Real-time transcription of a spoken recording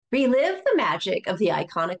Relive the magic of the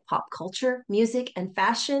iconic pop culture, music, and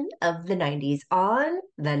fashion of the 90s on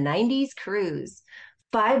the 90s Cruise.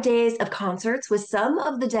 5 days of concerts with some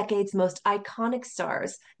of the decade's most iconic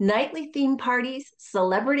stars, nightly theme parties,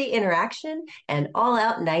 celebrity interaction, and all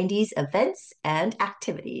out 90s events and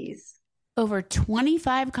activities. Over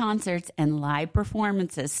 25 concerts and live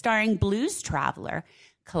performances starring Blues Traveler,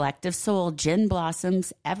 Collective Soul, Gin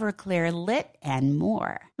Blossoms, Everclear, Lit, and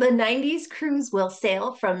more. The 90s Cruise will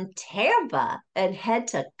sail from Tampa and head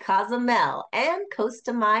to Cozumel and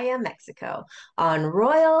Costa Maya, Mexico on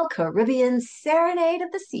Royal Caribbean Serenade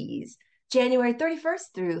of the Seas, January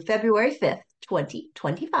 31st through February 5th,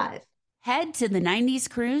 2025. Head to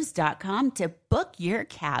the90scruise.com to book your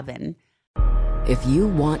cabin. If you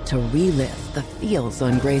want to relive the feels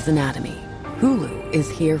on Grey's Anatomy, Hulu is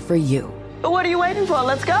here for you. What are you waiting for?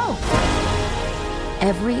 Let's go.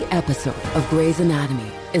 Every episode of Grey's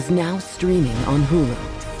Anatomy is now streaming on Hulu.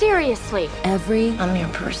 Seriously. I'm your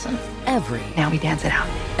person. Every. Now we dance it out.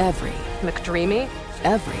 Every. McDreamy.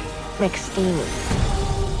 Every.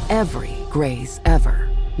 McSteamy. Every Grey's ever.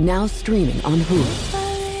 Now streaming on Hulu.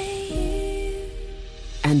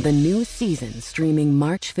 And the new season streaming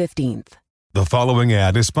March 15th. The following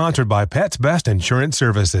ad is sponsored by Pets Best Insurance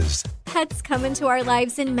Services. Pets come into our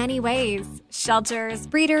lives in many ways. Shelters,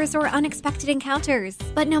 breeders, or unexpected encounters.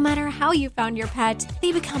 But no matter how you found your pet,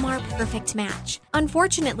 they become our perfect match.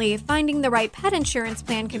 Unfortunately, finding the right pet insurance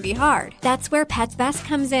plan can be hard. That's where Pets Best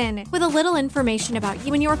comes in. With a little information about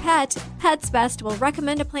you and your pet, Pets Best will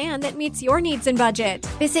recommend a plan that meets your needs and budget.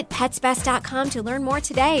 Visit PetsBest.com to learn more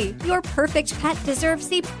today. Your perfect pet deserves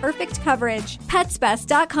the perfect coverage.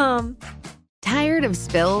 PetsBest.com. Tired of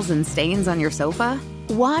spills and stains on your sofa?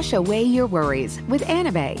 Wash away your worries with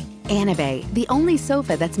Anabay. Anabay, the only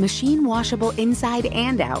sofa that's machine washable inside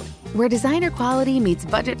and out, where designer quality meets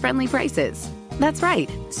budget-friendly prices. That's right,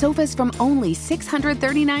 sofas from only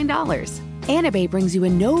 $639. Anabay brings you a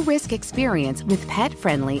no-risk experience with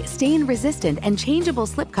pet-friendly, stain-resistant, and changeable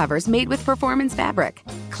slipcovers made with performance fabric,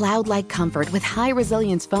 cloud-like comfort with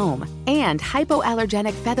high-resilience foam, and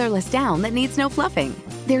hypoallergenic featherless down that needs no fluffing.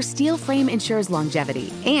 Their steel frame ensures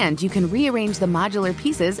longevity, and you can rearrange the modular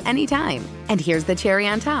pieces anytime. And here's the cherry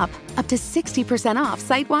on top, up to 60% off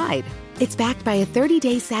site-wide. It's backed by a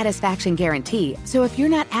 30-day satisfaction guarantee, so if you're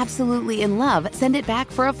not absolutely in love, send it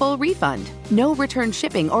back for a full refund. No return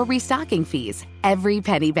shipping or restocking fees. Every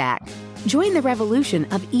penny back. Join the revolution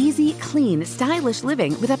of easy, clean, stylish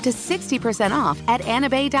living with up to 60% off at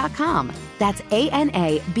anabay.com. That's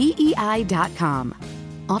ANABEI.com.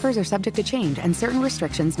 Offers are subject to change and certain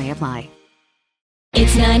restrictions may apply.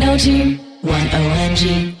 It's 902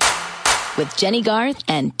 1OMG with Jenny Garth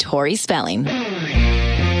and Tori Spelling.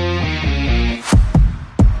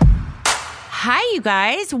 Hi, you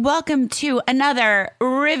guys. Welcome to another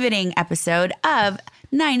riveting episode of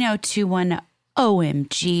 9021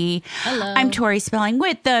 OMG. Hello. I'm Tori Spelling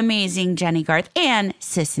with the amazing Jenny Garth and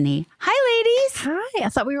Sissany. Hi, ladies. Hi. I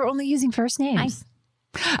thought we were only using first names.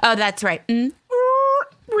 Oh, that's right.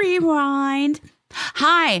 Rewind.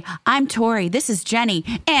 Hi, I'm Tori. This is Jenny.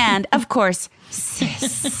 And, of course,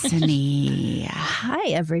 Sissany. Hi,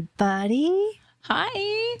 everybody.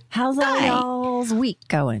 Hi. How's all y'all's week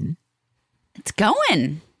going? It's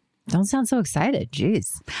going. Don't sound so excited.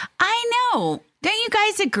 Jeez. I know. Don't you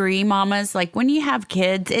guys agree, mamas? Like when you have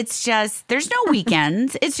kids, it's just, there's no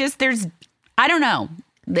weekends. It's just, I don't know.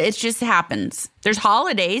 It just happens. There's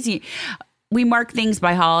holidays. We mark things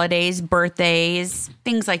by holidays, birthdays,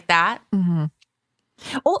 things like that. Mm-hmm.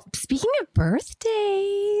 Oh, speaking of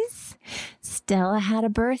birthdays, Stella had a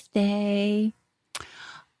birthday.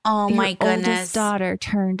 Oh, my goodness. Your oldest daughter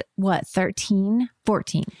turned, what, 13?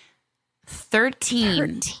 14?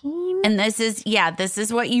 13. And this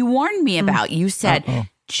is what you warned me about. You said,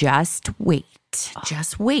 just wait.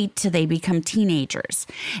 Just wait till they become teenagers.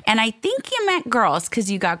 And I think you meant girls because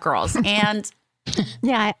you got girls. And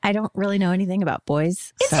yeah, I don't really know anything about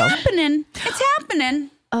boys. It's happening. It's happening.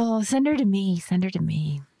 Oh, send her to me. Send her to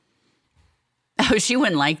me. Oh, she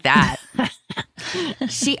wouldn't like that.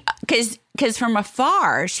 Because from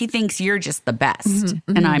afar, she thinks you're just the best.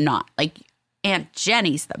 And I'm not. Like, Aunt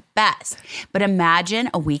Jenny's the best. But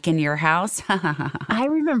imagine a week in your house. I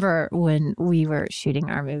remember when we were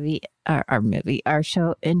shooting our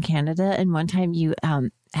show in Canada. And one time you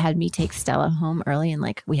had me take Stella home early and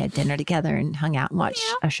like we had dinner together and hung out and watched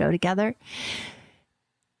a show together.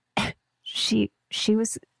 She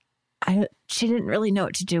didn't really know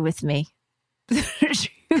what to do with me.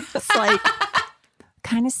 She was like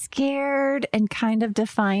kind of scared and kind of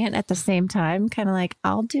defiant at the same time. Kind of like,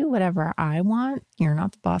 I'll do whatever I want. You're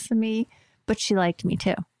not the boss of me. But she liked me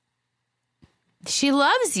too. She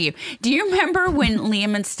loves you. Do you remember when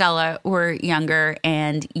Liam and Stella were younger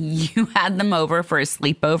and you had them over for a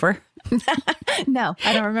sleepover? No,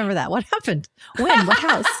 I don't remember that. What happened? When? What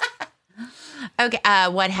house? Okay,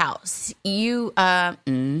 what house? You, I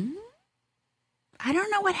don't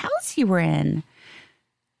know what house you were in.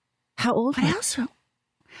 How old? What house?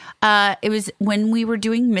 It was when we were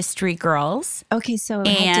doing Mystery Girls. Okay, so it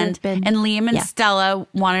had to have been, and Liam and Stella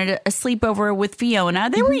wanted a sleepover with Fiona.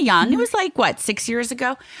 They were young. It was like, what, 6 years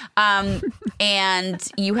ago?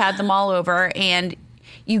 And you had them all over and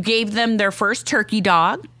you gave them their first turkey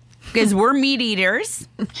dog because we're meat eaters.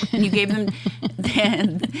 And you gave them,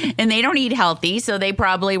 and they don't eat healthy. So they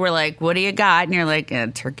probably were like, what do you got? And you're like,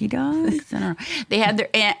 turkey dogs? I don't know. They had their,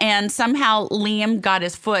 and somehow Liam got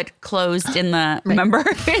his foot closed in the, remember?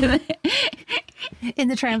 in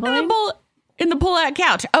the trampoline? In the pull-out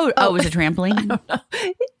couch. Oh, it was a trampoline?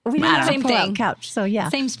 We didn't have a Same pull-out thing. couch, so yeah.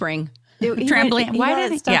 Same spring. Trampoline. Why Why did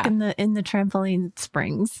did it it? stuck Yeah. in the trampoline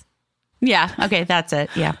springs? Yeah. Okay. That's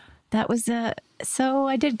it. Yeah. That was so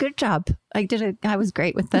I did a good job. I was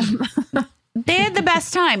great with them. They had the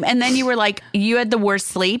best time. And then you were like, you had the worst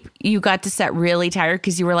sleep. You got to set really tired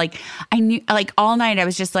because you were like, I knew, like all night I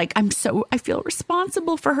was just like, I feel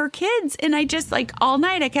responsible for her kids. And I just like all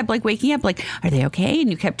night I kept like waking up like, are they okay?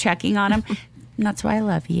 And you kept checking on them. And that's why I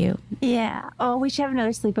love you. Yeah. Oh, we should have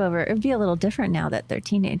another sleepover. It would be a little different now that they're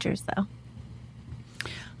teenagers, though.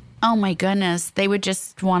 Oh my goodness. They would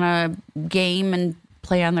just want to game and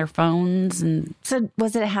play on their phones. And So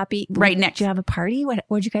was it a happy? Right next- Did you have a party?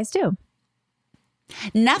 What'd you guys do?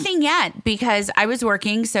 nothing yet because I was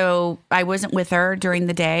working, so I wasn't with her during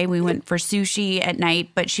the day. We went for sushi at night,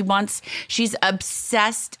 but she's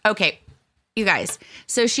obsessed. Okay, you guys.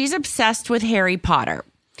 So she's obsessed with Harry Potter.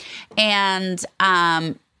 And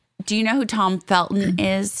do you know who Tom Felton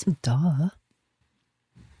is? Duh.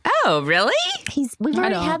 Oh, really? We've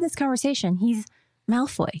already had this conversation. He's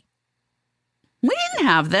Malfoy. We didn't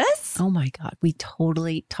have this. Oh my God. We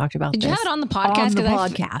totally talked about Did this. you have it on the podcast? On the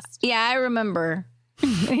 'Cause podcast. Yeah, I remember.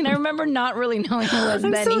 And I remember not really knowing who it was I'm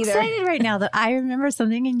then so either. excited right now that I remember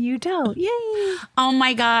something and you don't. Yay. Oh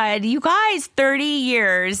my God. You guys, 30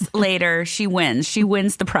 years later, she wins. She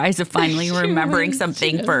wins the prize of finally remembering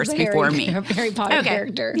something first before me. Harry Potter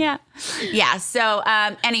character. Yeah. Yeah. So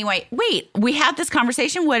anyway, wait, we had this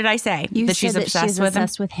conversation. What did I say? You that said she's that obsessed she's with him?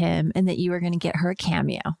 obsessed with him and that you were going to get her a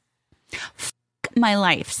cameo. My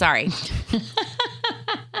life. Sorry.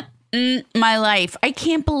 My life. I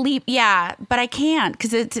can't believe. Yeah, but I can't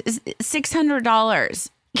because it's $600.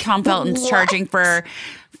 Tom Felton's charging for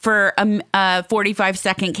a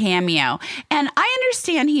 45-second cameo, and I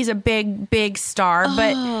understand he's a big star,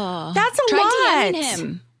 but that's a lot. Try DMing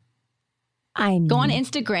him. I mean, Go on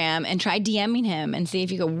Instagram and try DMing him and see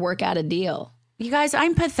if you could work out a deal. You guys,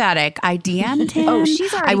 I'm pathetic. I DM'd him. Oh,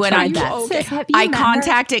 she's already I went tried on that. that. Sis, have you I met her?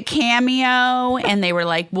 contacted Cameo, and they were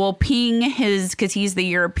like, "We'll ping his because he's the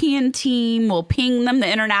European team. We'll ping them,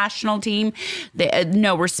 the international team."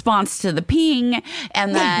 No response to the ping,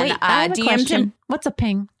 and then Wait, I have a DM'd question. him. What's a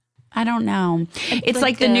ping? I don't know. It's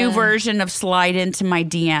like the new version of slide into my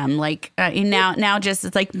DM. Like now, just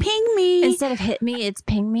it's like ping me. Instead of hit me, it's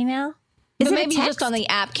ping me now? Is But it a maybe text? just on the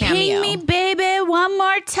app Cameo. Ping me, baby, one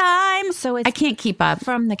more time. So it's I can't keep up.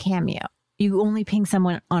 from the cameo. You only ping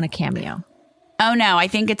someone on a cameo. Oh no, I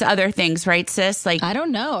think it's other things, right, sis? Like I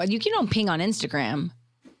don't know. You don't ping on Instagram.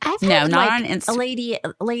 I've No, had not like on Insta-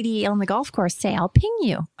 a lady on the golf course say, "I'll ping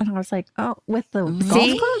you," and I was like, "Oh, with the golf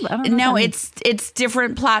See? club?" I don't know No, if I'm- it's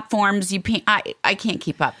different platforms. You ping. I can't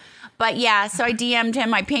keep up. But yeah, so I DM'd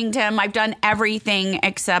him. I pinged him. I've done everything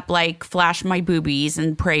except like flash my boobies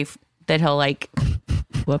and pray that he'll like.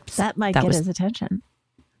 Whoops, that might that get was- his attention.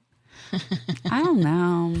 I don't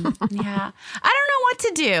know. Yeah, I don't know what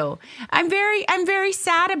to do. I'm very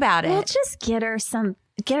sad about it. Well, just get her.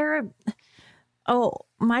 Oh,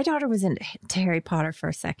 my daughter was into Harry Potter for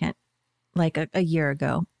a second, like a year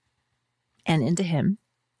ago, and into him.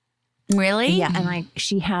 Really? Yeah, and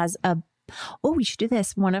she has we should do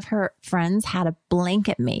this. One of her friends had a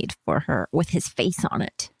blanket made for her with his face on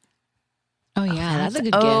it. Oh yeah, that's a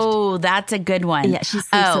good gift. Oh, that's a good one. Yeah, she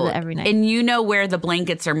sleeps with it every night. And you know where the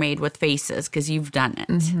blankets are made with faces because you've done it.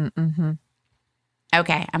 Mm-hmm.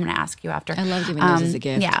 Okay, I'm going to ask you after. I love giving those as a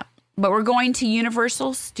gift. Yeah, but we're going to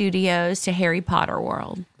Universal Studios to Harry Potter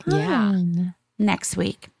World Yeah. next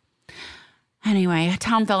week. Anyway,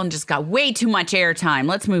 Tom Felton just got way too much airtime.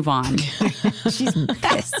 Let's move on. She's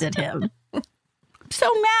pissed at him. So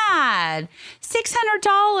mad.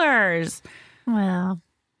 $600. Well,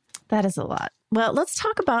 that is a lot. Well, let's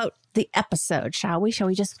talk about the episode, shall we? Shall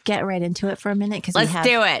we just get right into it for a minute? Because Let's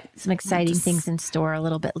do it. Some exciting things in store a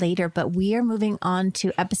little bit later. But we are moving on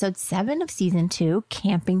to episode 7 of season 2,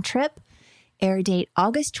 Camping Trip. Air date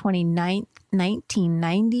August 29th,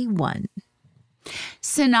 1991.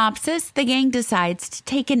 Synopsis: the gang decides to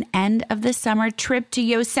take an end of the summer trip to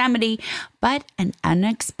Yosemite, but an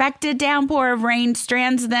unexpected downpour of rain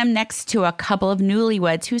strands them next to a couple of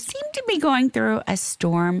newlyweds who seem to be going through a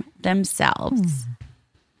storm themselves.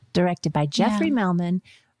 Directed by Jeffrey Melman,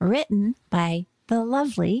 written by the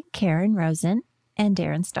lovely Karen Rosen and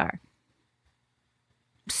Darren Star.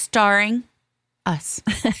 Starring us.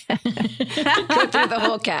 Go through the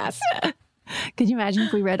whole cast. Could you imagine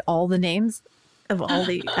if we read all the names of all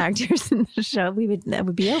the actors in the show? That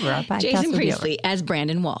would be over. Our podcast Jason would be over. Priestley as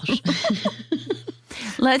Brandon Walsh.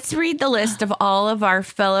 Let's read the list of all of our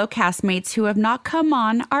fellow castmates who have not come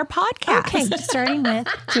on our podcast. Okay, starting with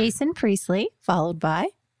Jason Priestley, followed by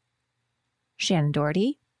Shannon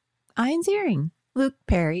Doherty, Ian Ziering, Luke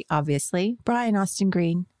Perry, obviously, Brian Austin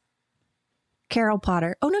Green, Carol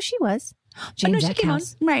Potter. Oh, no, she was. James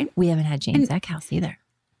Eckhouse. Right. We haven't had James Eckhouse either.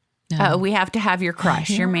 Oh, we have to have your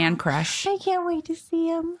crush, your man crush. I can't wait to see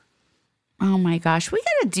him. Oh my gosh, we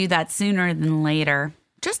got to do that sooner than later,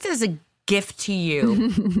 just as a gift to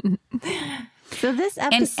you. So this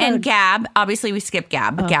episode... And Gab, obviously we skipped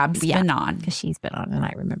Gab. Gab's been on. Because she's been on and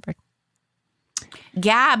I remembered.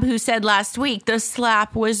 Gab, who said last week the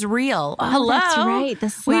slap was real. Oh, Hello. that's right. The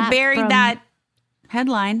slap we buried that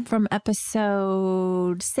headline. From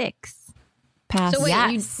episode 6. Past. So wait,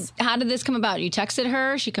 how did this come about? You texted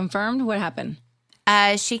her, she confirmed? What happened?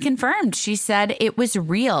 She confirmed. She said it was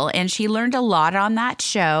real, and she learned a lot on that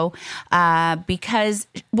show because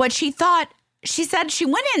what she thought, she said she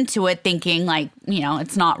went into it thinking like,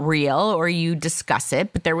 it's not real or you discuss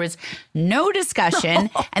it, but there was no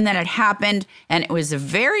discussion. And then it happened and it was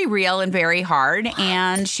very real and very hard.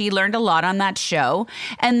 And she learned a lot on that show.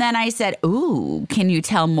 And then I said, ooh, can you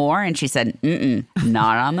tell more? And she said,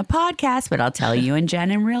 not on the podcast, but I'll tell you and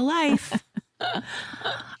Jen in real life.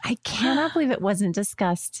 I cannot believe it wasn't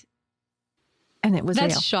discussed. And it was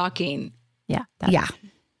That's real. shocking. Yeah. Yeah.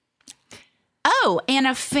 Oh, and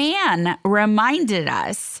a fan reminded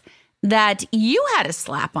us that you had a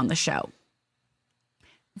slap on the show.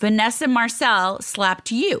 Vanessa Marcel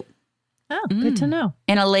slapped you. Oh, good to know.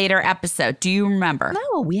 In a later episode. Do you remember?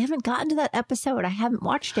 No, we haven't gotten to that episode. I haven't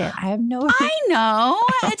watched it. I have no... I know.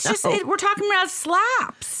 It's just, we're talking about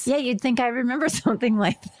slaps. Yeah, you'd think I remember something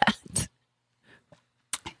like that.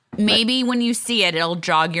 Maybe when you see it, it'll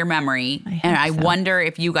jog your memory. I wonder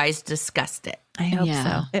if you guys discussed it. I hope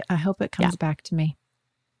so. I hope it comes back to me.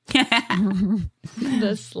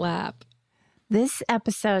 The slap. This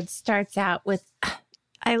episode starts out with,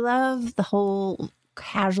 I love the whole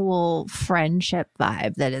casual friendship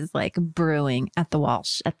vibe that is like brewing at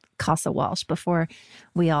Casa Walsh before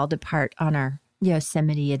we all depart on our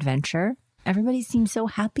Yosemite adventure. Everybody seems so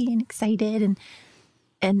happy and excited,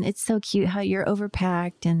 and it's so cute how you're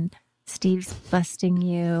overpacked and Steve's busting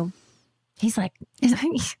you. He's like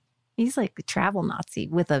a travel Nazi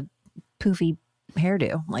with a poofy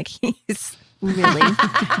hairdo. Like he's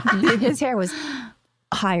really, his hair was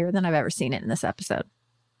higher than I've ever seen it in this episode.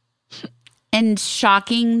 And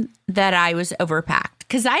shocking that I was overpacked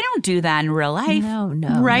because I don't do that in real life. No,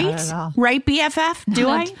 right? Not at all. Right, BFF? Do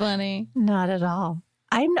That's I? funny. Not at all.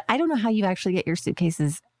 I don't know how you actually get your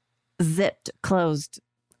suitcases zipped, closed.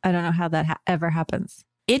 I don't know how that ever happens.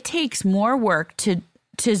 It takes more work to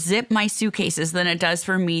zip my suitcases than it does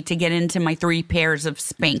for me to get into my 3 pairs of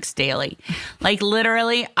Spanx daily. Like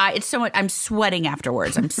literally, it's so much. I'm sweating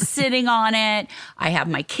afterwards. I'm sitting on it. I have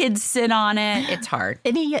my kids sit on it. It's hard.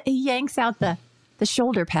 And he yanks out the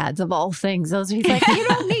shoulder pads of all things. He's like, you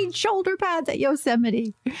don't need shoulder pads at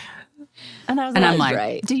Yosemite. And I'm like,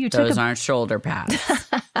 right. Do you those aren't shoulder pads.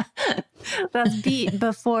 That's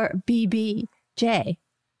before BBJ.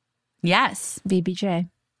 Yes. BBJ.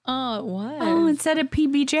 Oh, it was. Oh, instead of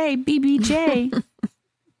PBJ, BBJ.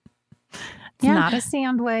 It's not a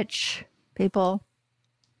sandwich, people.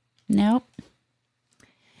 Nope.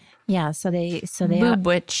 Yeah, so they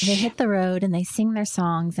Boobwitch. they hit the road and they sing their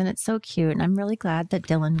songs and it's so cute. And I'm really glad that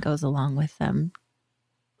Dylan goes along with them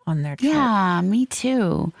on their trip. Yeah, me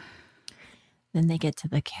too. Then they get to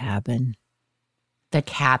the cabin. The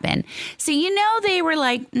cabin. So, they were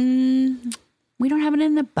like, we don't have it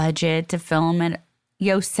in the budget to film at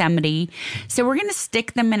Yosemite. So we're going to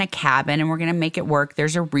stick them in a cabin and we're going to make it work.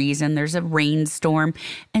 There's a reason. There's a rainstorm.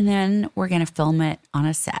 And then we're going to film it on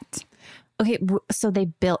a set. Okay, so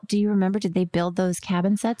do you remember, did they build those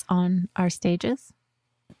cabin sets on our stages?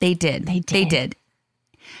 They did. They did.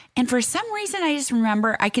 And for some reason, I just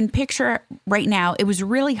remember, I can picture right now, it was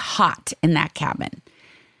really hot in that cabin.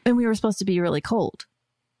 And we were supposed to be really cold.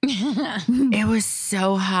 It was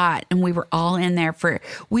so hot. And we were all in there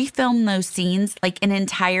we filmed those scenes like an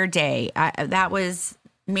entire day. That was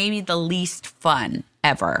maybe the least fun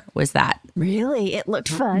ever, was that. Really? It looked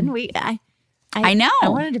fun. I know. I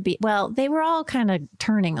wanted to be, well, they were all kind of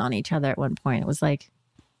turning on each other at one point. It was like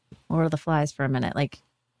Lord of the Flies for a minute. Like,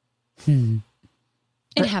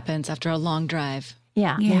 It happens after a long drive.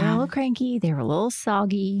 Yeah. They were a little cranky. They were a little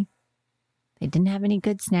soggy. They didn't have any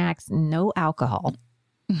good snacks, no alcohol,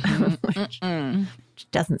 which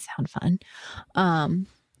doesn't sound fun.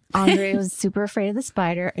 Andrea was super afraid of the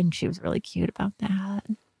spider, and she was really cute about that.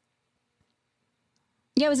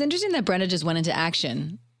 Yeah, it was interesting that Brenda just went into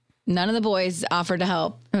action. None of the boys offered to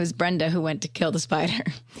help. It was Brenda who went to kill the spider.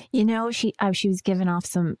 You know, she was giving off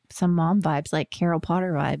some mom vibes, like Carol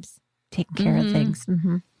Potter vibes, taking care of things.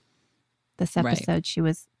 Mm-hmm. This episode, she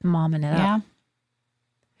was momming it up.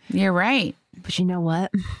 You're right. But you know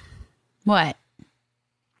what? What?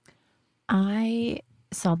 I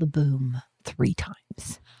saw the boom 3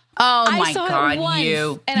 times. Oh my I saw God, it once,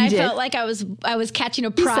 you. And I felt like I was catching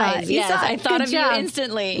a prize. You saw it. I thought Good of job. you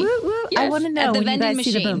instantly. Woo, woo. Yes, I want to know at the when you vending guys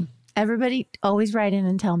see the machine. boom. Everybody always write in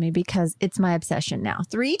and tell me because it's my obsession now.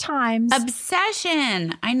 3 times.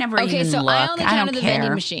 Obsession. I never even so look. I only I counted don't the vending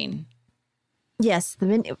care. machine. Yes,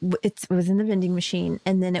 it was in the vending machine,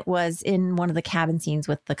 and then it was in one of the cabin scenes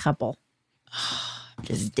with the couple.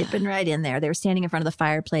 Just dipping right in there. They were standing in front of the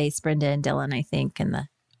fireplace, Brenda and Dylan, I think, and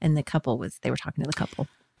the couple they were talking to the couple.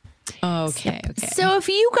 Okay. So if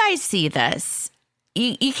you guys see this,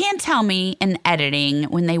 you can't tell me in editing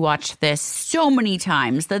when they watch this so many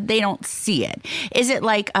times that they don't see it. Is it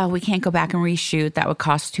like, oh, we can't go back and reshoot, that would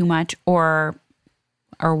cost too much, or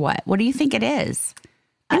what? What do you think it is?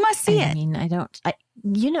 You must see it. I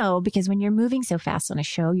mean, because when you're moving so fast on a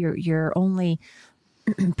show, you're only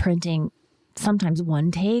printing sometimes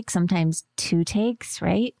 1 take, sometimes 2 takes,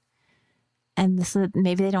 right? And so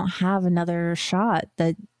maybe they don't have another shot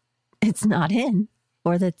that it's not in,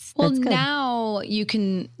 or that's good. Now you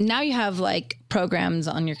have like programs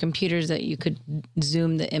on your computers that you could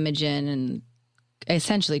zoom the image in and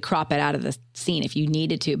essentially crop it out of the scene if you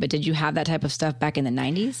needed to. But did you have that type of stuff back in the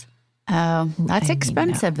 90s? Oh, that's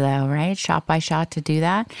expensive though, right? Shot by shot to do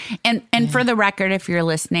that. And for the record, if you're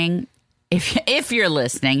listening, if you're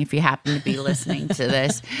listening, if you happen to be listening to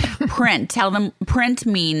this, tell them print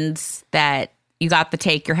means that you got the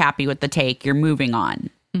take, you're happy with the take, you're moving on.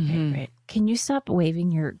 Mm-hmm. Right. Can you stop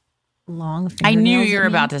waving your long fingernails? I knew you were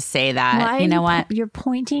about to say that. Why you know what? You're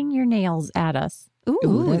pointing your nails at us.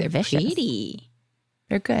 Ooh, they're vicious. pretty.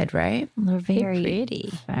 They're good, right? They're very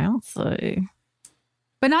pretty. Fancy.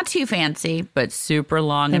 But not too fancy, but super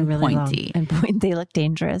long and really pointy. Long and they look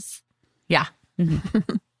dangerous. Yeah.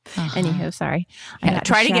 Mm-hmm. Anywho, sorry. Yeah,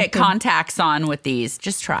 try to get contacts on with these.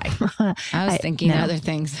 Just try. I was thinking other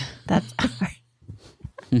things. That's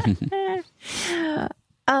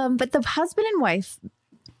but the husband and wife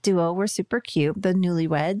duo were super cute, the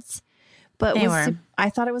newlyweds. But I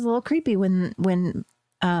thought it was a little creepy when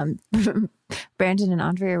Brandon and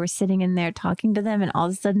Andrea were sitting in there talking to them, and all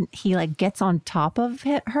of a sudden he like gets on top of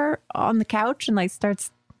her on the couch and like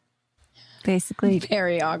starts basically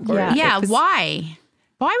very awkward. Yeah, why?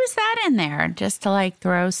 Why was that in there? Just to like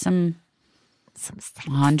throw some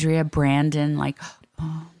Andrea, Brandon, like,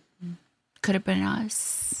 oh, could have been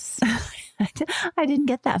us. I didn't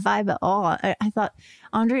get that vibe at all. I thought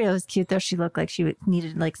Andrea was cute, though. She looked like she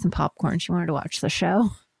needed like some popcorn. She wanted to watch the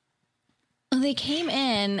show. Well, they came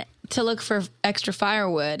in to look for extra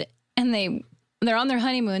firewood, and they're on their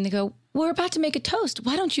honeymoon. They go, "We're about to make a toast.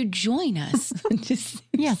 Why don't you join us?"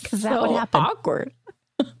 Yeah, because that would happen. Awkward.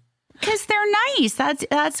 Because they're nice.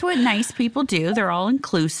 That's what nice people do. They're all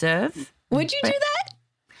inclusive. Would you do that?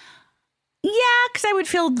 Yeah, because I would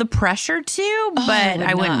feel the pressure to, but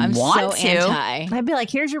I wouldn't want to. I'd be like,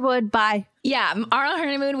 "Here's your wood. Bye." Yeah, our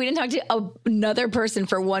honeymoon, we didn't talk to another person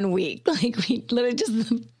for 1 week. Like we literally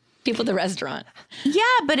just people at the restaurant. Yeah,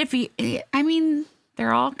 but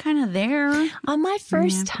they're all kind of there. On my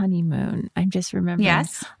first honeymoon, I'm just remembering.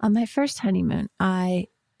 Yes. On my first honeymoon, I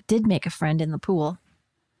did make a friend in the pool.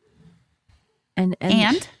 And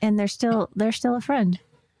they're still a friend.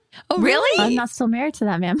 Oh, really? I'm not still married to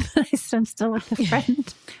that man, but I'm still with a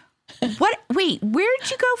friend. What? Wait, where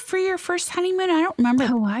did you go for your first honeymoon? I don't remember.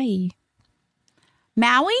 Hawaii.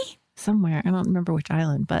 Maui? Somewhere. I don't remember which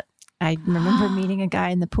island, but I remember meeting a guy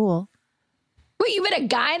in the pool. Wait, you met a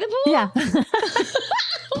guy in the pool? Yeah.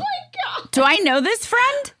 Oh my God. Do I know this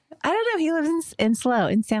friend? I don't know. He lives in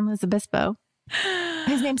San Luis Obispo.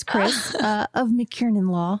 His name's Chris of McKiernan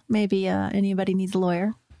Law. Maybe anybody needs a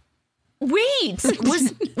lawyer. Wait,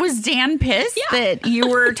 was Dan pissed that you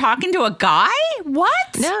were talking to a guy? What?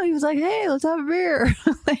 No, he was like, "Hey, let's have a beer."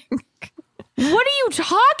 What are you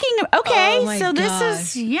talking about? Okay, Oh my so gosh.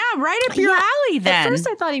 this is right up your alley then. At first,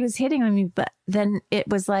 I thought he was hitting on me, but then it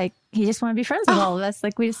was like he just wanted to be friends with all of us.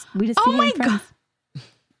 Like we just Oh became my friends.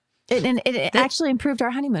 It actually improved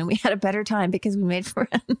our honeymoon. We had a better time because we made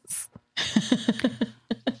friends.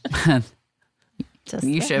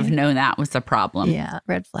 You should have known that was the problem. Yeah,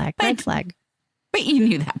 red flag. Red flag. But you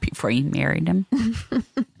knew that before you married him.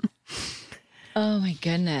 Oh my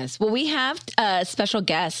goodness. Well, we have a special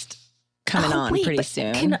guest coming on pretty but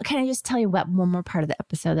soon. Can I just tell you about one more part of the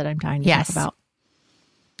episode that I'm trying to talk about?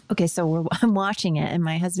 Okay, so I'm watching it, and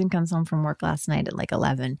my husband comes home from work last night at like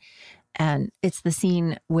 11, and it's the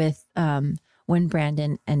scene with when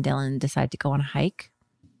Brandon and Dylan decide to go on a hike.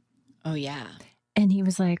 Oh yeah. And he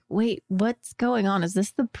was like, "Wait, what's going on? Is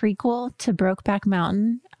this the prequel to Brokeback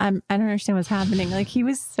Mountain? I don't understand what's happening." Like he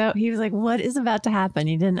was like, "What is about to happen?"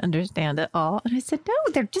 He didn't understand at all. And I said, "No,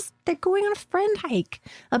 they're going on a friend hike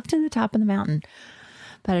up to the top of the mountain."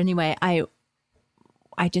 But anyway, I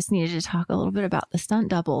just needed to talk a little bit about the stunt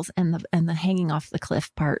doubles and the hanging off the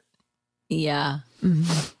cliff part. Yeah.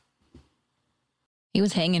 Mm-hmm. He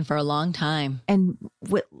was hanging for a long time. And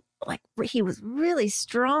he was really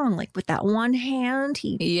strong. Like with that one hand,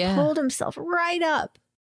 he pulled himself right up.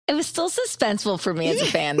 It was still suspenseful for me as a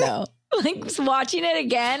fan, though. Like just watching it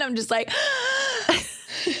again, I'm just like.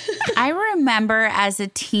 I remember as a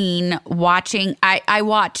teen watching. I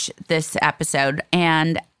watched this episode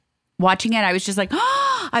and watching it. I was just like,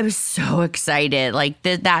 oh, I was so excited. Like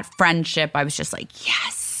that friendship. I was just like,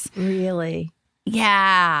 yes, really,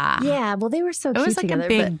 yeah, yeah. Well, they were so cute it was like together, a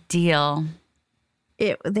big deal.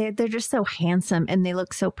 They're just so handsome and they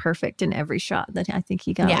look so perfect in every shot that I think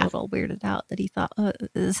he got a little weirded out that he thought, oh,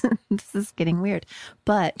 this is getting weird.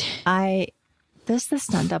 But the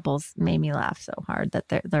stunt doubles made me laugh so hard that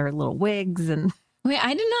their little wigs and. Wait,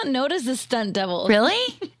 I did not notice the stunt double. Really?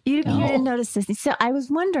 You didn't notice this. So I was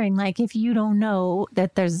wondering, like, if you don't know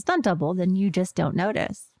that there's a stunt double, then you just don't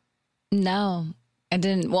notice. No, I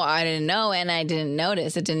didn't. Well, I didn't know and I didn't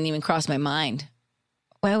notice. It didn't even cross my mind.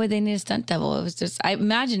 Why would they need a stunt double? It was just, I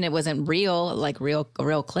imagine it wasn't real, like a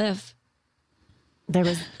real cliff. There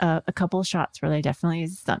was a couple of shots where they definitely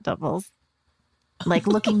used stunt doubles. Like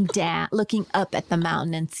looking down, looking up at the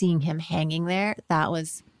mountain and seeing him hanging there. That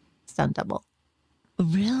was stunt double.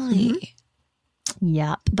 Really? Mm-hmm.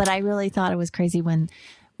 Yeah. But I really thought it was crazy when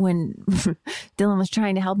Dylan was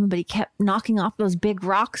trying to help him, but he kept knocking off those big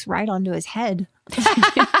rocks right onto his head.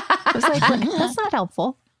 I was like, that's not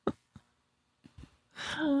helpful.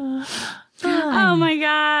 Oh my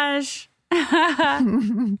gosh.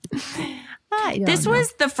 This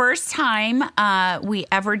was the first time we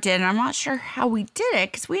ever did, and I'm not sure how we did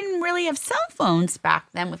it because we didn't really have cell phones back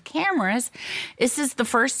then with cameras. This is the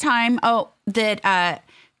first time that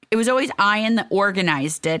it was always Ian that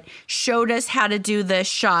organized it, showed us how to do the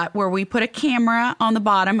shot where we put a camera on the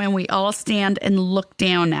bottom and we all stand and look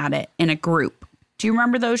down at it in a group. Do you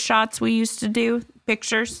remember those shots we used to do,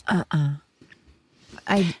 pictures?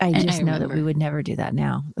 I just know that we would never do that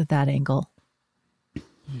now with that angle.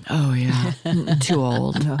 Oh, yeah. Too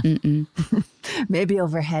old. Maybe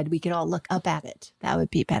overhead, we could all look up at it. That would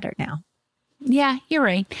be better now. Yeah, you're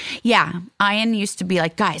right. Yeah. Ian used to be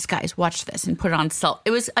like, guys, watch this and put it on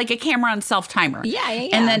it was like a camera on self-timer. Yeah.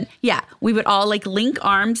 And then, we would all like link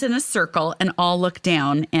arms in a circle and all look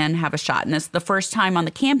down and have a shot. And it's the first time on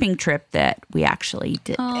the camping trip that we actually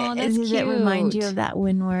did Oh, that's Does cute. it remind you of that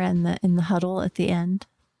when we're in the huddle at the end?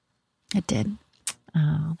 It did.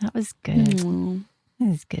 Oh, that was good. That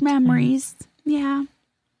was good. Memories. Yeah.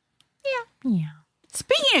 Yeah.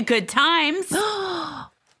 Speaking of good times.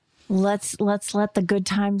 Let's let the good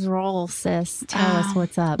times roll, sis. Tell us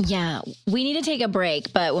what's up. Yeah, we need to take a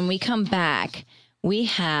break, but when we come back, we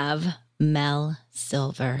have Mel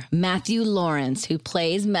Silver, Matthew Lawrence, who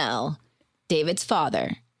plays Mel, David's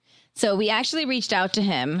father. So we actually reached out to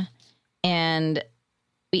him and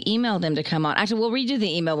we emailed him to come on. Actually, we'll redo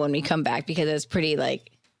the email when we come back because it's pretty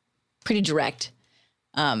direct.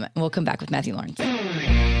 We'll come back with Matthew Lawrence.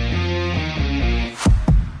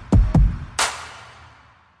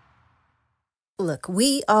 Look,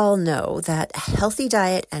 we all know that a healthy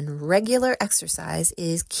diet and regular exercise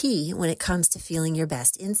is key when it comes to feeling your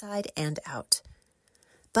best inside and out.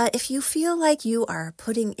 But if you feel like you are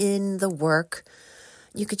putting in the work,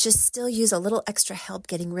 you could just still use a little extra help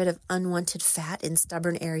getting rid of unwanted fat in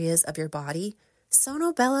stubborn areas of your body,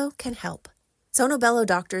 Sono Bello can help. Sono Bello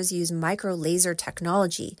doctors use micro laser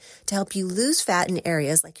technology to help you lose fat in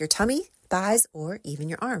areas like your tummy, thighs, or even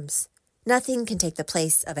your arms. Nothing can take the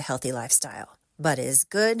place of a healthy lifestyle, but it is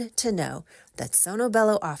good to know that Sono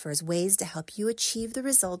Bello offers ways to help you achieve the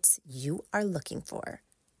results you are looking for.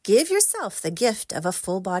 Give yourself the gift of a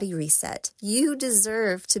full body reset. You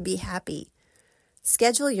deserve to be happy.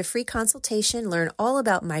 Schedule your free consultation, learn all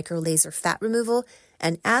about micro laser fat removal,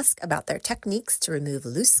 and ask about their techniques to remove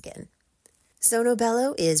loose skin. Sono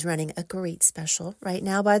Bello is running a great special right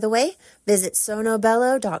now, by the way. Visit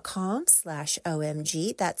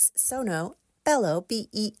sonobello.com/OMG. That's Sono Bello,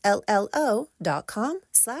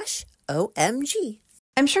 BELLO.com/OMG.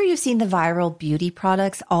 I'm sure you've seen the viral beauty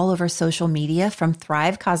products all over social media from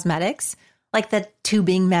Thrive Cosmetics, like the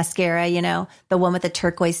tubing mascara, the one with the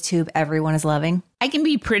turquoise tube everyone is loving. I can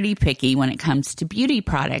be pretty picky when it comes to beauty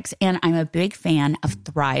products, and I'm a big fan of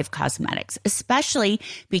Thrive Cosmetics, especially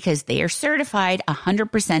because they are certified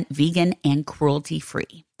 100% vegan and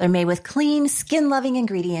cruelty-free. They're made with clean, skin-loving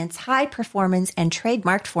ingredients, high performance, and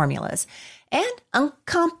trademarked formulas, and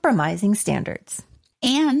uncompromising standards.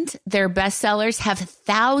 And their bestsellers have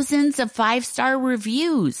thousands of 5-star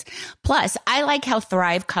reviews. Plus, I like how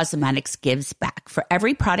Thrive Cosmetics gives back. For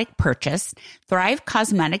every product purchased, Thrive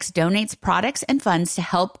Cosmetics donates products and funds to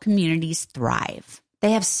help communities thrive.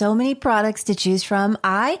 They have so many products to choose from.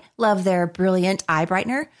 I love their Brilliant Eye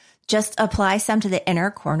Brightener. Just apply some to the inner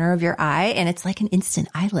corner of your eye, and it's like an instant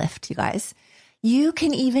eye lift, you guys. You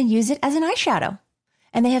can even use it as an eyeshadow.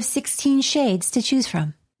 And they have 16 shades to choose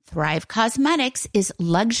from. Thrive Cosmetics is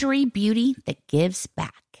luxury beauty that gives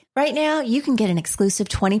back. Right now, you can get an exclusive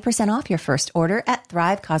 20% off your first order at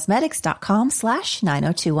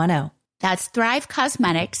thrivecosmetics.com/90210. That's Thrive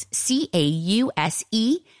Cosmetics,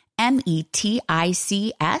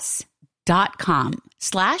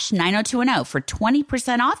 CAUSEMETICS.com/90210 for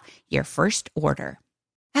 20% off your first order.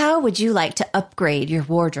 How would you like to upgrade your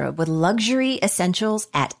wardrobe with luxury essentials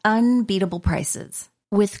at unbeatable prices?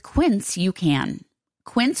 With Quince, you can.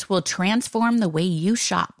 Quince will transform the way you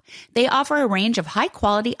shop. They offer a range of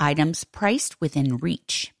high-quality items priced within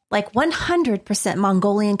reach. Like 100%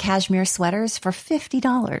 Mongolian cashmere sweaters for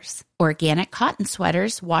 $50. Organic cotton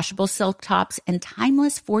sweaters, washable silk tops, and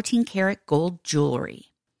timeless 14-karat gold jewelry.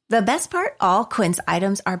 The best part? All Quince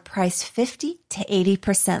items are priced 50 to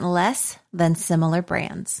 80% less than similar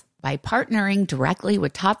brands. By partnering directly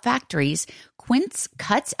with top factories, Quince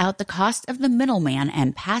cuts out the cost of the middleman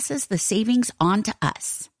and passes the savings on to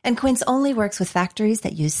us. And Quince only works with factories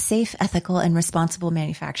that use safe, ethical, and responsible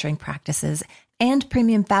manufacturing practices and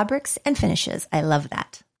premium fabrics and finishes. I love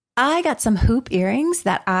that. I got some hoop earrings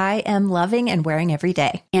that I am loving and wearing every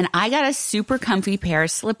day. And I got a super comfy pair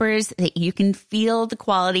of slippers that you can feel the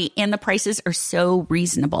quality, and the prices are so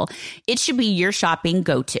reasonable. It should be your shopping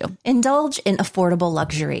go-to. Indulge in affordable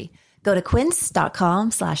luxury. Go to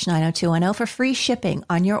quince.com/90210 for free shipping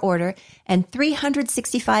on your order and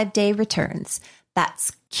 365-day returns.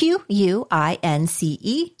 That's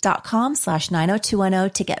QUINCE.com/90210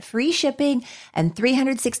 to get free shipping and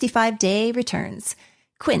 365-day returns.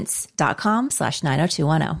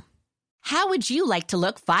 Quince.com/90210. How would you like to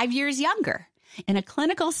look 5 years younger? In a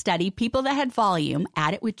clinical study, people that had volume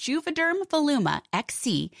added with Juvederm Voluma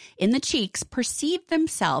XC in the cheeks perceived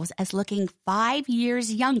themselves as looking 5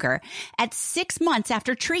 years younger at 6 months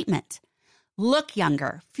after treatment. Look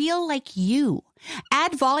younger. Feel like you.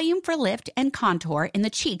 Add volume for lift and contour in the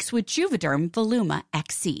cheeks with Juvederm Voluma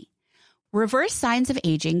XC. Reverse signs of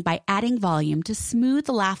aging by adding volume to smooth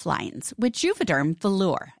laugh lines with Juvederm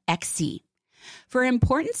Volure XC. For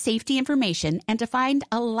important safety information and to find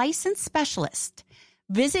a licensed specialist,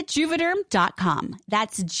 visit Juvederm.com.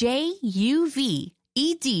 That's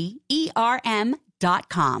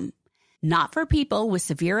JUVEDERM.com. Not for people with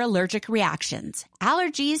severe allergic reactions,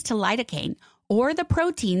 allergies to lidocaine, or the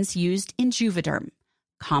proteins used in Juvederm.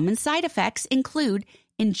 Common side effects include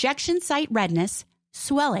injection site redness,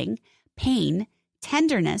 swelling, pain,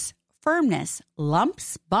 tenderness, firmness,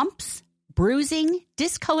 lumps, bumps, bruising,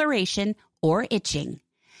 discoloration, or itching.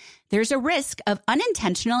 There's a risk of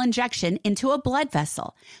unintentional injection into a blood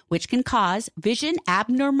vessel, which can cause vision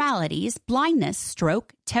abnormalities, blindness,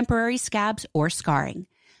 stroke, temporary scabs, or scarring.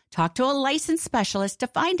 Talk to a licensed specialist to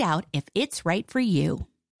find out if it's right for you.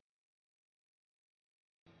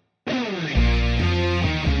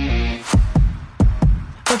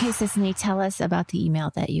 Okay, Sisney, tell us about the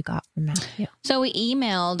email that you got from Matthew. So we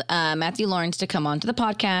emailed Matthew Lawrence to come onto the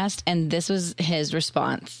podcast, and this was his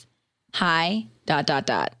response. Hi, ...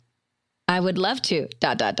 I would love to, ...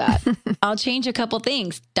 I'll change a couple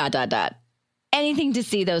things, ... Anything to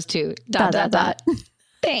see those two, ...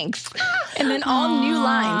 Thanks. And then all new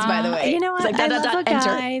lines, by the way. You know what? It's like, I dot, love dot, a dot,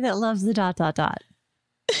 enter. guy that loves the ...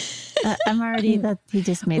 I'm already that he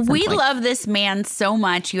just made some We point. love this man so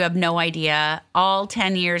much. You have no idea. All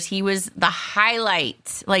 10 years, he was the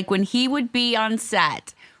highlight. Like when he would be on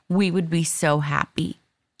set, we would be so happy.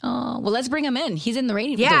 Oh, well, let's bring him in. He's in the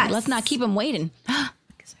radio. Yes. Let's not keep him waiting.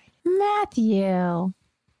 Matthew,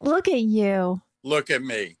 look at you. Look at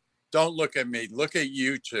me. Don't look at me. Look at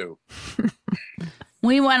you two.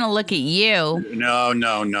 We want to look at you. No.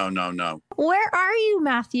 Where are you,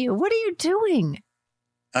 Matthew? What are you doing?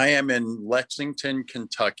 I am in Lexington,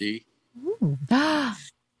 Kentucky.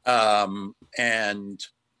 And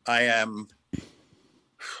I am,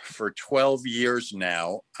 for 12 years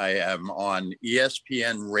now, I am on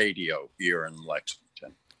ESPN Radio here in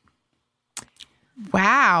Lexington.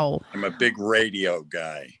 Wow. I'm a big radio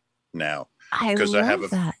guy now. I because love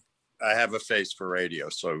that. I have a face for radio.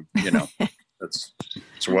 So, you know, that's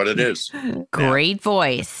what it is. Great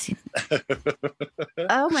voice.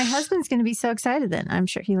 Oh, my husband's going to be so excited then. I'm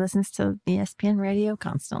sure he listens to ESPN Radio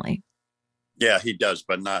constantly. Yeah, he does,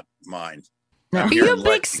 but not mine. No. Are you a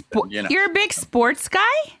big you know, You're a big sports guy?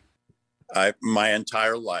 my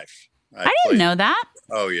entire life. I didn't know that.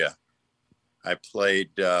 Oh, yeah. I played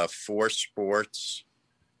 4 sports,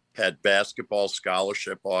 had basketball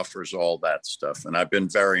scholarship offers, all that stuff. And I've been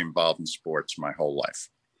very involved in sports my whole life.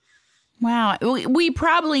 Wow. We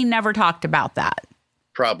probably never talked about that.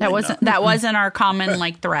 Probably that wasn't our common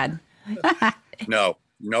thread. No,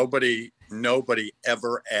 nobody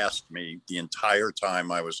ever asked me the entire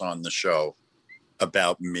time I was on the show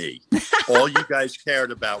about me. All you guys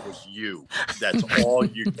cared about was you. That's all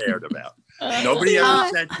you cared about. Nobody ever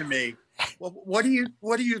said to me, well, what do you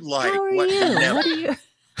like? How are you? Never. What are you?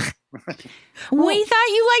 We thought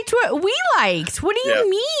you liked what we liked. What do you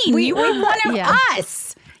mean? You were one of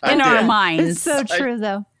us in our minds. It's so true,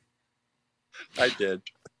 though. I did.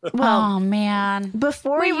 Well, oh man!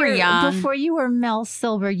 Before we were young, before you were Mel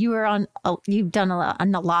Silver, you were on. You've done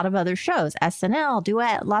on a lot of other shows, SNL,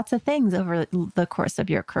 Duet, lots of things over the course of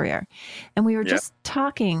your career. And we were just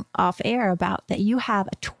talking off air about that you have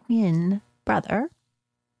a twin brother.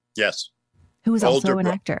 Yes. Who is also an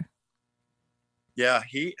actor. Yeah,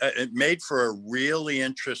 it made for a really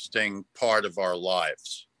interesting part of our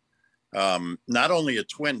lives. Not only a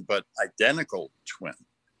twin, but identical twin.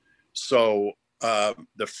 So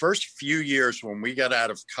the first few years when we got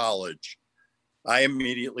out of college, I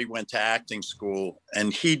immediately went to acting school,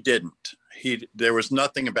 and he didn't. There was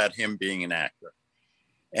nothing about him being an actor.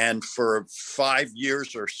 And for 5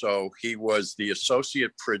 years or so, he was the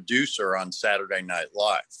associate producer on Saturday Night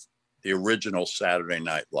Live, the original Saturday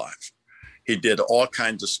Night Live. He did all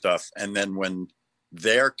kinds of stuff. And then when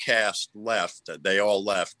their cast left, they all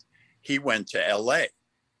left, he went to LA.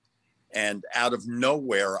 And out of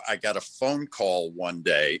nowhere, I got a phone call one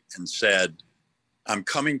day and said, I'm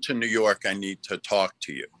coming to New York. I need to talk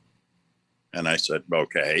to you. And I said,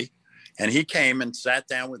 okay. And he came and sat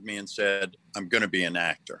down with me and said, I'm going to be an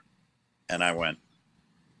actor. And I went,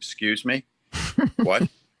 excuse me? What?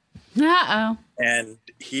 Uh-oh. And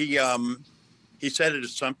he said it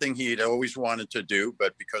is something he had always wanted to do,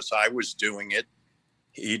 but because I was doing it,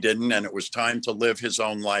 he didn't, and it was time to live his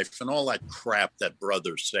own life and all that crap that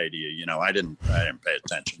brothers say to you. You know, I didn't pay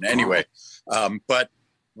attention anyway. But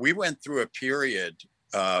we went through a period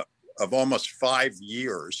of almost 5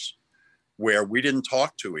 years where we didn't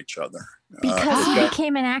talk to each other. Because he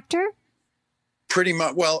became an actor? Pretty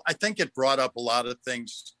much. Well, I think it brought up a lot of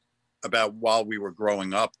things about while we were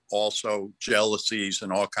growing up, also jealousies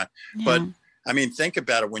and all kinds. Yeah. But I mean, think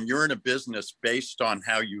about it. When you're in a business based on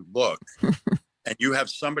how you look and you have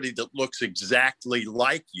somebody that looks exactly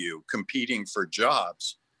like you competing for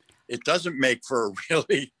jobs, it doesn't make for a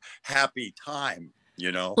really happy time,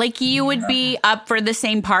 you know? Like you would be up for the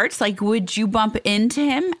same parts? Like, would you bump into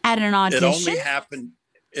him at an audition?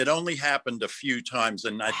 It only happened a few times.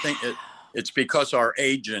 And I think it's because our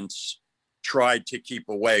agents tried to keep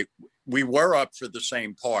away. We were up for the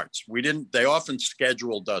same parts. They often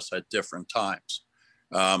scheduled us at different times.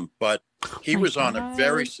 But he was on a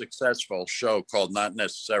very successful show called Not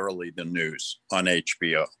Necessarily the News on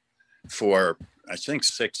HBO for, I think,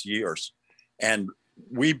 6 years. And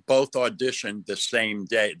we both auditioned the same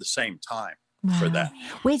day, the same time for that.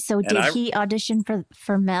 Wait, so did he audition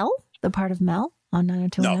for Mel, the part of Mel on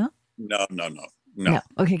 90210? No.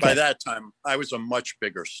 Okay, good. By that time, I was a much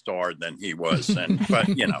bigger star than he was. But,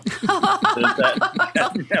 you know,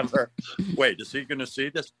 wait, is he going to see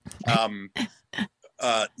this?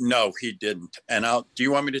 No, he didn't. And do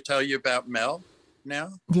you want me to tell you about Mel?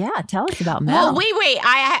 now? Yeah, tell us about Mel. Well, wait.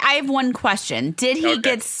 I have one question. Did he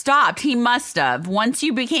get stopped? He must have. Once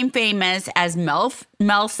you became famous as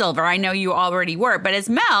Mel Silver, I know you already were, but as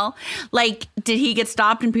Mel, like, did he get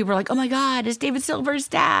stopped and people were like, oh my God, it's David Silver's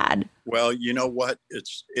dad? Well, you know what?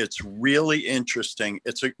 It's really interesting.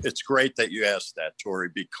 It's great that you asked that, Tori,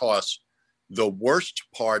 because the worst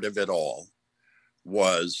part of it all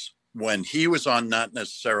was when he was on Not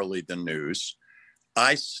Necessarily the News.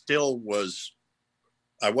 I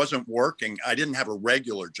wasn't working. I didn't have a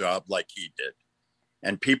regular job like he did.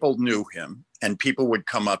 And people knew him, and people would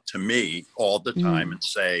come up to me all the time and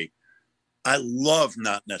say, I love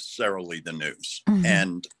Not Necessarily the News.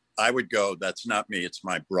 And I would go, that's not me, it's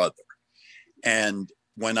my brother. And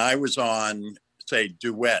when I was on, say,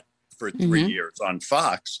 Duet for 3 years on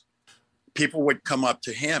Fox, people would come up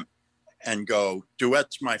to him and go,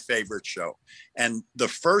 Duet's my favorite show. And the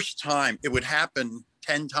first time, it would happen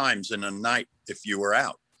 10 times in a night if you were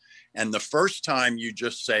out. And the first time you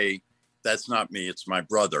just say, that's not me, it's my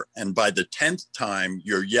brother. And by the 10th time,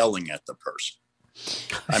 you're yelling at the person.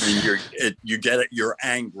 I mean, you get it, you're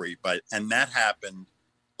angry, and that happened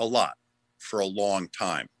a lot for a long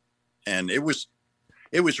time. And it was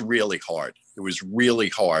really hard. It was really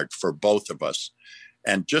hard for both of us.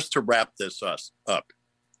 And just to wrap this up,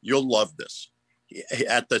 you'll love this.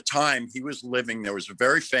 At the time he was living, there was a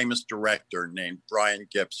very famous director named Brian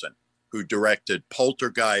Gibson who directed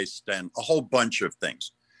Poltergeist and a whole bunch of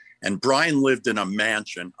things. And Brian lived in a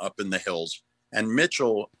mansion up in the hills, and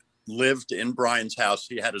Mitchell lived in Brian's house.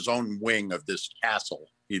 He had his own wing of this castle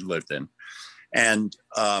he lived in. And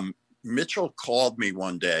Mitchell called me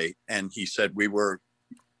one day and he said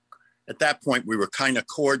at that point we were kind of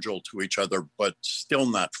cordial to each other, but still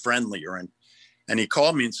not friendly. And he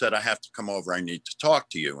called me and said, I have to come over. I need to talk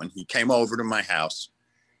to you. And he came over to my house.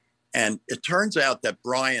 And it turns out that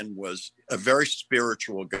Brian was a very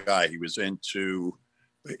spiritual guy. He was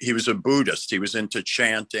a Buddhist. He was into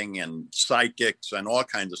chanting and psychics and all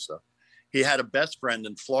kinds of stuff. He had a best friend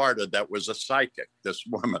in Florida that was a psychic, this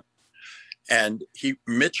woman. And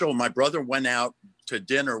Mitchell, my brother, went out to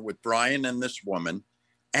dinner with Brian and this woman,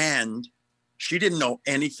 and she didn't know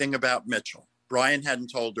anything about Mitchell. Brian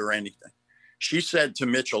hadn't told her anything. She said to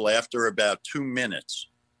Mitchell after about 2 minutes,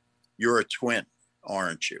 you're a twin,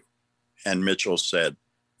 aren't you? And Mitchell said,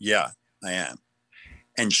 yeah, I am.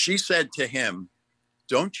 And she said to him,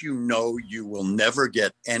 don't you know you will never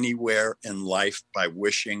get anywhere in life by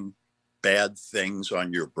wishing bad things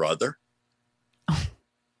on your brother?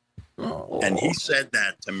 And he said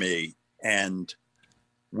that to me, and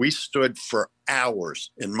we stood for hours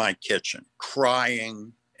in my kitchen,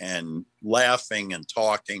 crying and laughing and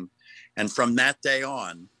talking. And from that day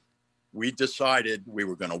on, we decided we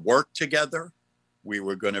were going to work together. We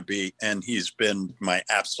were going to be, and he's been my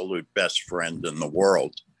absolute best friend in the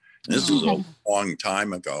world. This is a long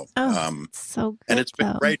time ago. So good, and it's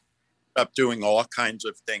been great up doing all kinds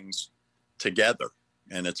of things together.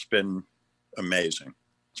 And it's been amazing.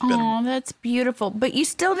 Oh, that's beautiful. But you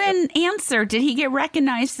still didn't answer. Did he get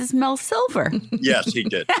recognized as Mel Silver? Yes, he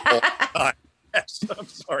did. Yes, I'm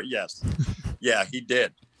sorry. Yes. Yeah, he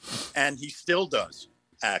did. And he still does,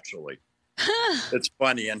 actually. It's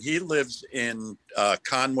funny. And he lives in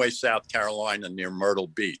Conway, South Carolina, near Myrtle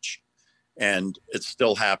Beach. And it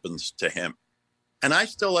still happens to him. And I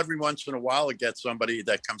still, every once in a while, get somebody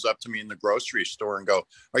that comes up to me in the grocery store and go,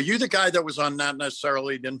 are you the guy that was on Not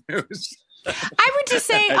Necessarily the News? I would just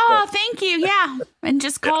say, oh, thank you. Yeah. And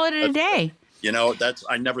just call it a day. You know,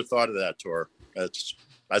 I never thought of that, Tor.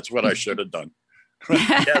 That's what I should have done.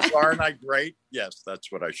 Yes, aren't I great? Yes,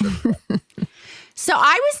 that's what I should have done. So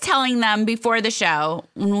I was telling them before the show,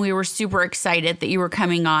 when we were super excited that you were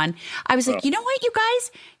coming on, I was like, you know what, you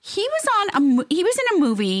guys? He was in a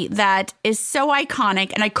movie that is so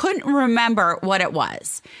iconic, and I couldn't remember what it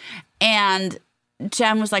was. And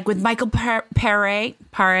Jen was like, with Michael Paré.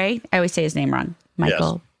 I always say his name wrong.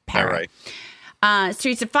 Michael Paré.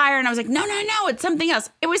 Streets of Fire. And I was like, no, it's something else.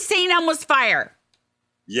 It was St. Elmo's Fire.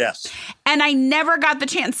 Yes. And I never got the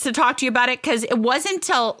chance to talk to you about it because it wasn't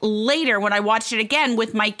until later when I watched it again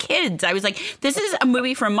with my kids. I was like, this is a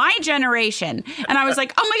movie from my generation. And I was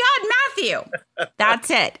like, oh my God, Matthew. That's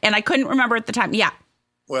it. And I couldn't remember at the time. Yeah.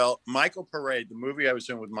 Well, Michael Paré, the movie I was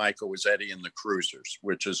in with Michael was Eddie and the Cruisers,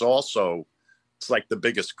 which is also, it's like the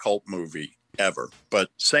biggest cult movie ever. But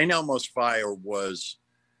St. Elmo's Fire was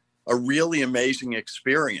a really amazing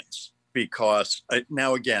experience because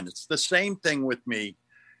now, again, it's the same thing with me.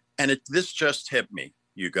 And this just hit me,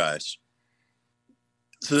 you guys.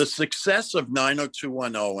 So the success of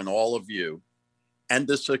 90210 and all of you, and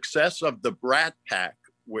the success of the Brat Pack,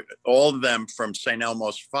 with all of them from St.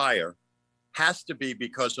 Elmo's Fire, has to be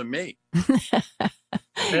because of me.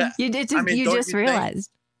 You did just, you just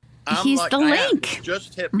realized. He's like, the link.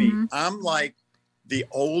 Just hit me. I'm like the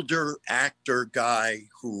older actor guy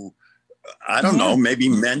who, I don't know, maybe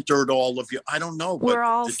mentored all of you. I don't know. But we're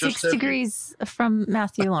all 6 degrees from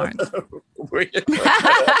Matthew Lawrence.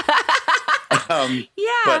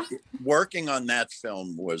 But working on that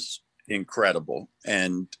film was incredible.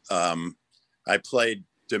 And I played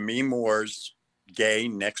Demi Moore's gay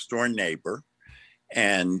next door neighbor,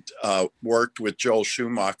 and worked with Joel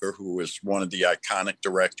Schumacher, who is one of the iconic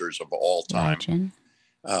directors of all time.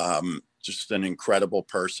 Just an incredible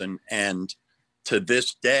person. And to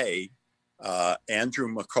this day, Andrew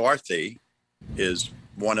McCarthy is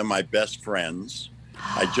one of my best friends.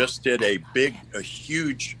 I just did a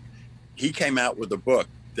huge, he came out with a book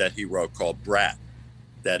that he wrote called Brat.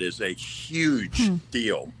 That is a huge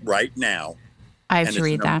deal right now. I have to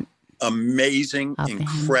read that. Amazing,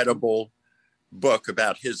 incredible book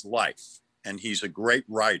about his life. And he's a great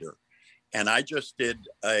writer. And I just did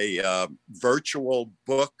a virtual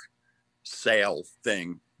book sale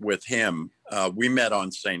thing with him. We met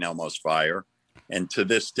on St. Elmo's Fire. And to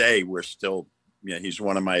this day, we're still, he's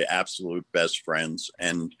one of my absolute best friends.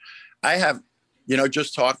 And I have,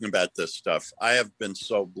 just talking about this stuff, I have been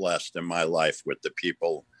so blessed in my life with the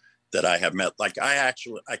people that I have met. Like I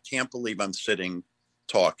can't believe I'm sitting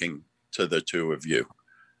talking to the two of you,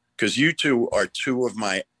 because you two are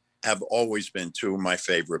have always been two of my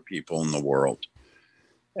favorite people in the world.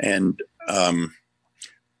 And I'm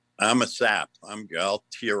a sap. I'll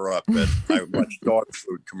tear up. I watch dog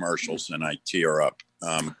food commercials and I tear up.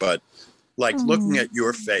 But like looking at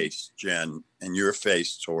your face, Jen, and your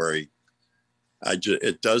face, Tori,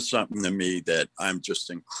 it does something to me that I'm just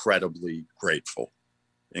incredibly grateful.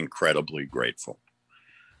 Incredibly grateful.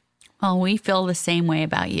 Well, we feel the same way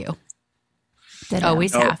about you.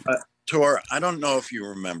 Always have. Tor, I don't know if you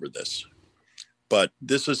remember this, but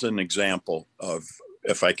this is an example of,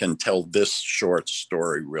 if I can tell this short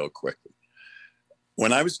story real quickly.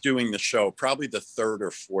 When I was doing the show, probably the third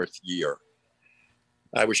or fourth year,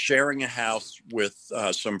 I was sharing a house with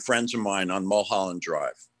some friends of mine on Mulholland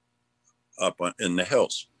Drive up in the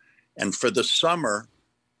hills. And for the summer,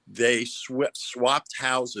 they swapped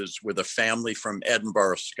houses with a family from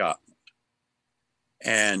Edinburgh, Scotland.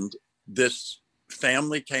 And this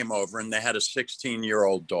family came over and they had a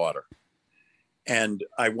 16-year-old daughter. And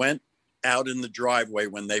I went out in the driveway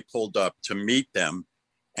when they pulled up to meet them.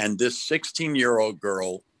 And this 16-year-old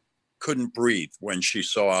girl couldn't breathe when she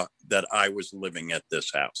saw that I was living at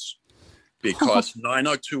this house, because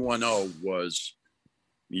 90210 was,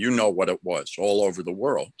 what it was, all over the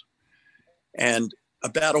world. And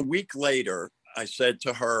about a week later, I said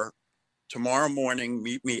to her, tomorrow morning,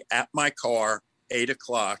 meet me at my car,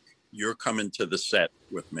 8:00. You're coming to the set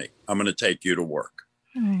with me. I'm going to take you to work.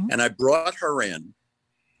 And I brought her in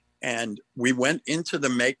and we went into the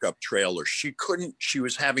makeup trailer. She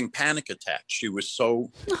was having panic attacks. She was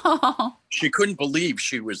she couldn't believe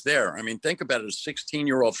she was there. I mean, think about it, a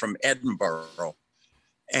 16-year-old from Edinburgh.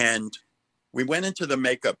 And we went into the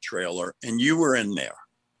makeup trailer and you were in there.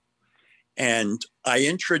 And I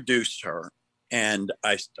introduced her and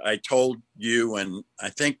I told you, and I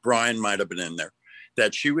think Brian might have been in there,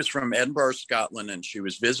 that she was from Edinburgh, Scotland, and she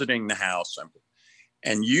was visiting the house.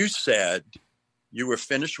 And you said, you were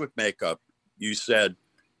finished with makeup. You said,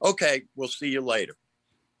 okay, we'll see you later.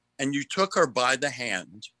 And you took her by the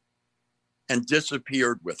hand and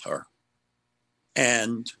disappeared with her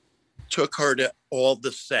and took her to all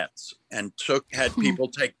the sets and had people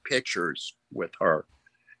take pictures with her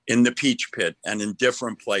in the Peach Pit and in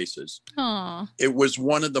different places. Aww. It was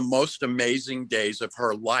one of the most amazing days of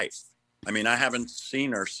her life. I mean, I haven't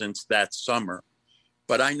seen her since that summer,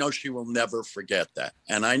 but I know she will never forget that.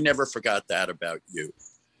 And I never forgot that about you.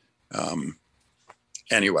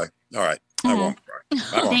 Anyway, all right. I won't cry.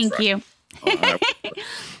 Thank you.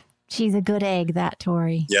 She's a good egg, that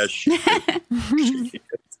Tori. Yes, she is.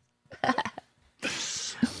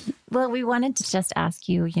 Well, we wanted to just ask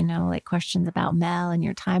you, like questions about Mel and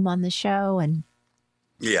your time on the show. And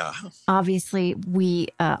yeah, obviously we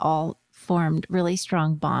all formed really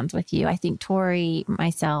strong bonds with you. I think Tori,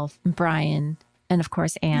 myself, Brian, and of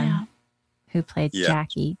course Anne, who played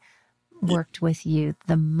Jackie, worked with you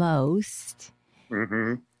the most.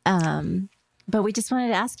 But we just wanted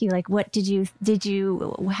to ask you, like, what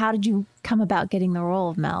how did you come about getting the role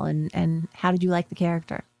of Mel, and how did you like the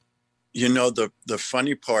character? The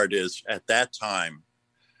funny part is, at that time,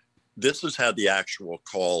 this is how the actual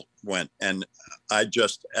call went. And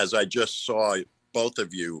as I just saw both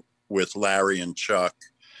of you with Larry and Chuck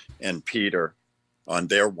and Peter on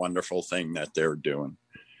their wonderful thing that they're doing.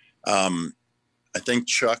 I think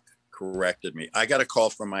Chuck corrected me. I got a call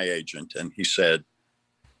from my agent, and he said,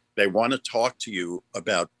 they want to talk to you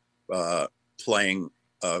about playing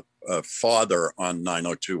a father on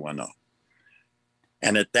 90210.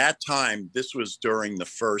 And at that time, this was during the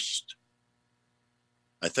first,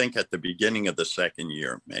 I think at the beginning of the second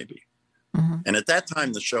year, maybe. Mm-hmm. And at that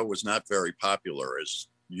time, the show was not very popular, as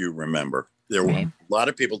you remember. There were a lot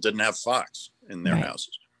of people didn't have Fox in their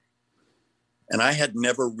houses. And I had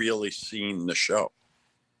never really seen the show.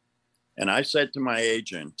 And I said to my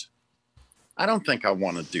agent, I don't think I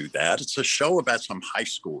want to do that. It's a show about some high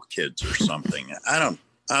school kids or something. I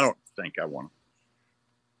don't think I want to.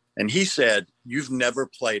 And he said, you've never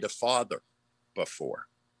played a father before.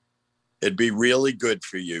 It'd be really good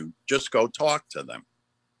for you. Just go talk to them.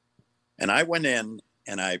 And I went in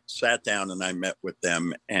and I sat down and I met with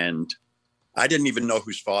them, and I didn't even know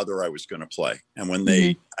whose father I was going to play. And when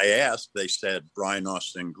I asked, they said Brian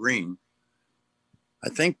Austin Green. I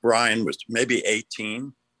think Brian was maybe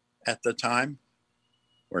 18 at the time,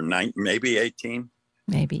 or maybe 18.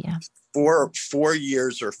 Maybe, yeah. 4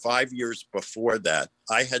 years or 5 years before that,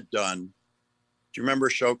 I had done, do you remember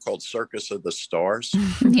a show called Circus of the Stars?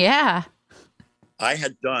 Yeah.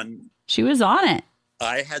 She was on it.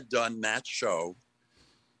 I had done that show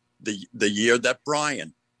the year that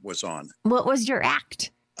Brian was on. What was your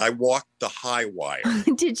act? I walked the high wire.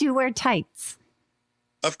 Did you wear tights?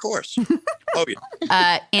 Of course. Oh,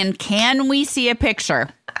 yeah. And can we see a picture?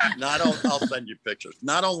 I'll send you pictures.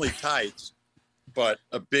 Not only tights, but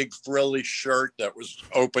a big frilly shirt that was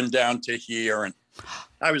open down to here. And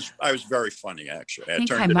I was very funny, actually.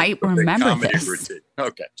 I might remember this. Routine.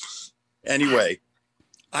 Okay. Anyway,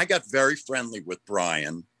 I got very friendly with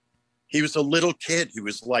Brian. He was a little kid. He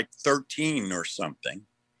was like 13 or something.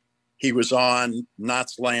 He was on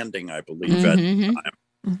Knots Landing, I believe, at the time.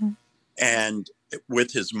 Mm-hmm. And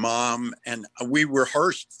with his mom, and we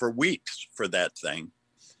rehearsed for weeks for that thing.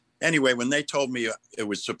 Anyway, when they told me it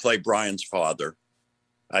was to play Brian's father,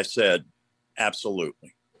 I said,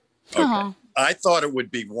 absolutely. Okay. Aww. I thought it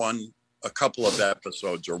would be a couple of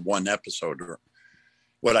episodes or one episode. Or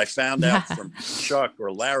what I found out from Chuck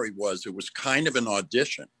or Larry was it was kind of an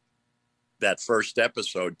audition, that first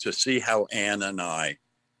episode, to see how Ann and I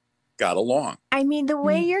got along. I mean, the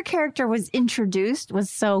way your character was introduced was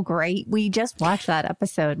so great. We just watched that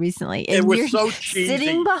episode recently. It was so cheesy.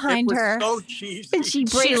 Sitting behind her, so cheesy. And she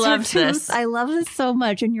breaks her tooth. I love this so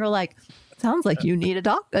much. And you're like, sounds like you need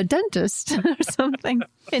a dentist or something.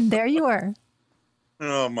 And there you are.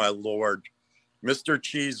 Oh, my Lord. Mr.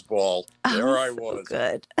 Cheeseball. There I was. So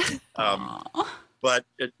good. But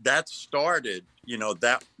that started,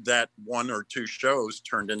 that 1 or 2 shows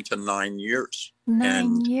turned into 9 years.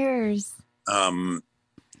 9 years. I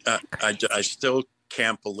still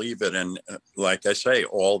can't believe it. And like I say,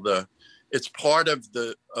 it's part of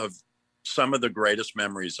some of the greatest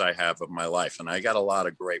memories I have of my life. And I got a lot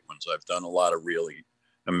of great ones. I've done a lot of really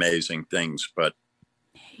amazing things. But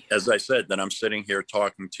as I said, that I'm sitting here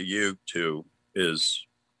talking to you two is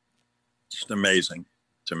just amazing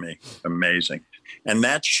to me. Amazing. And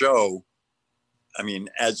that show, I mean,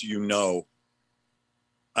 as you know,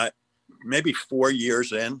 maybe 4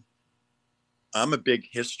 years in, I'm a big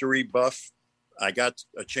history buff. I got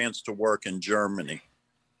a chance to work in Germany.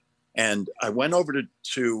 And I went over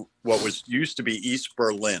to what used to be East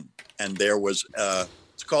Berlin. And there was,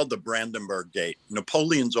 it's called the Brandenburg Gate.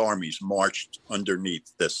 Napoleon's armies marched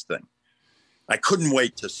underneath this thing. I couldn't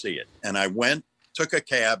wait to see it. And I took a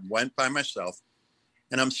cab, went by myself.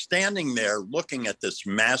 And I'm standing there looking at this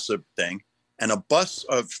massive thing. And a bus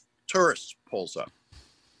of tourists pulls up.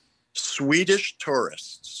 Swedish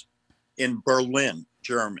tourists in Berlin,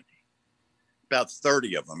 Germany. About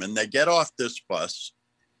 30 of them. And they get off this bus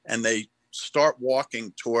and they start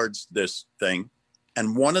walking towards this thing.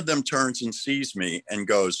 And one of them turns and sees me and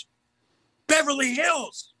goes, Beverly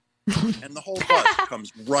Hills. And the whole bus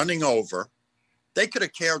comes running over. They could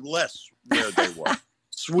have cared less where they were.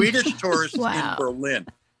 Swedish tourists in Berlin.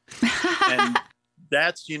 And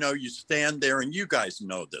that's, you stand there, and you guys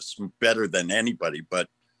know this better than anybody, but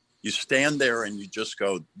you stand there and you just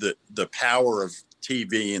go, the power of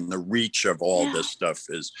TV and the reach of all this stuff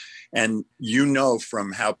is, and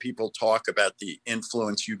from how people talk about the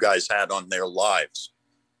influence you guys had on their lives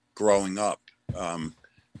growing up,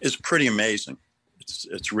 is pretty amazing.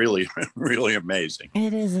 It's really, really amazing.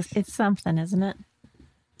 It is. It's something, isn't it?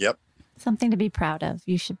 Yep. Something to be proud of.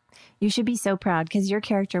 You should be so proud because your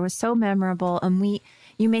character was so memorable, and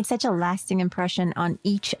you made such a lasting impression on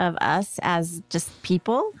each of us as just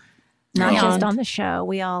people, not just on the show.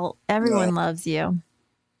 Everyone loves you.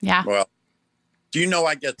 Yeah. Well, do you know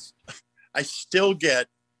I still get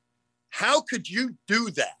How could you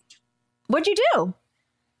do that? What'd you do?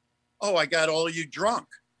 Oh, I got all you drunk.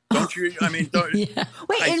 Don't you? I mean, don't, yeah.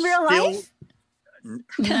 Wait, in real life?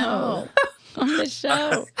 No. On the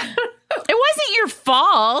show. It wasn't your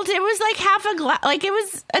fault. It was like half a glass. Like it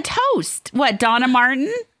was a toast. What, Donna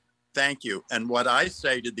Martin? Thank you. And what I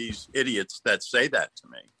say to these idiots that say that to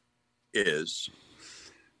me is,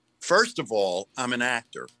 first of all, I'm an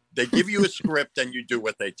actor. They give you a script and you do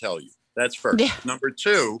what they tell you. That's first. Yeah. Number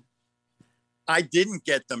two, I didn't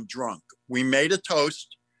get them drunk. We made a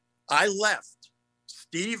toast. I left.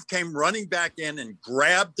 Steve came running back in and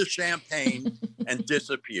grabbed the champagne and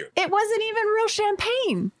disappeared. It wasn't even real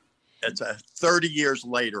champagne. It's 30 years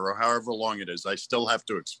later or however long it is. I still have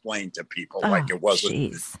to explain to people like it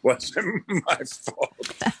wasn't my fault.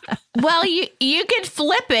 Well, you could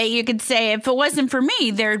flip it. You could say, if it wasn't for me,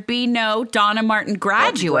 there'd be no Donna Martin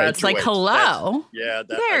graduates. Like, hello.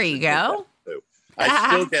 There you go.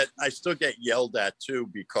 I still get yelled at too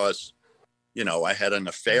because, you know, I had an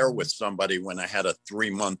affair with somebody when I had a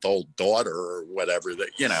 3-month-old daughter or whatever. That,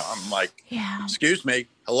 you know, I'm like, excuse me,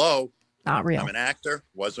 hello. Not real. I'm an actor.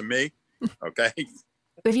 Wasn't me. Okay.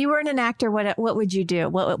 If you weren't an actor, what would you do?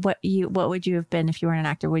 What would you have been if you weren't an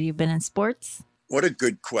actor? Would you have been in sports? What a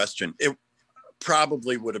good question. It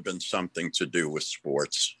probably would have been something to do with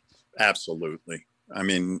sports. Absolutely. I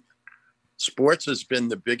mean, sports has been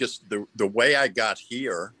the biggest, the way I got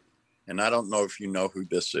here, and I don't know if you know who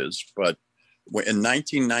this is, but in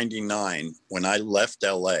 1999, when I left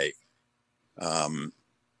LA,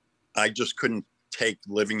 I just couldn't take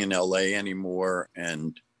living in LA anymore.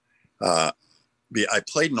 And I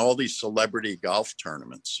played in all these celebrity golf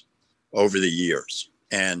tournaments over the years.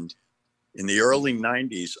 And in the early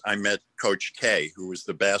 90s, I met Coach K, who was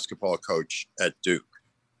the basketball coach at Duke.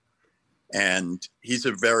 And he's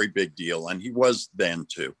a very big deal. And he was then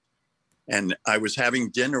too. And I was having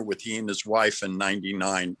dinner with he and his wife in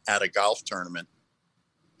 99 at a golf tournament.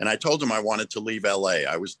 And I told him I wanted to leave LA.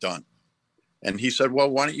 I was done. And he said, well,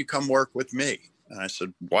 why don't you come work with me? And I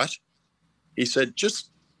said, what? He said,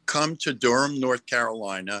 just come to Durham, North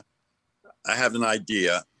Carolina. I have an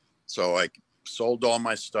idea. So I sold all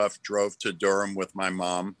my stuff, drove to Durham with my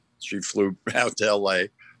mom. She flew out to LA.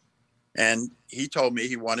 And he told me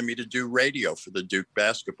he wanted me to do radio for the Duke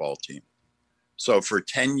basketball team. So for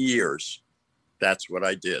 10 years, that's what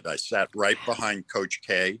I did. I sat right behind Coach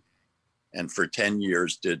K and for 10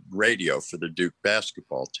 years did radio for the Duke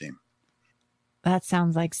basketball team. That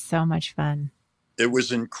sounds like so much fun. It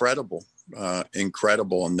was incredible,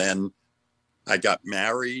 incredible. And then I got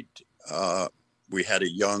married. We had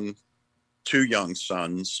two young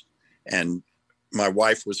sons, and my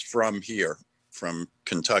wife was from here, from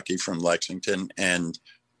Kentucky, from Lexington. And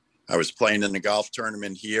I was playing in the golf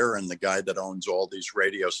tournament here, and the guy that owns all these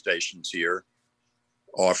radio stations here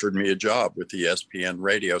offered me a job with ESPN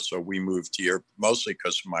Radio. So we moved here mostly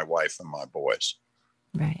because of my wife and my boys.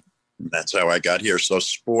 Right. And that's how I got here. So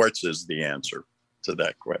sports is the answer to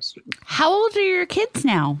that question. How old are your kids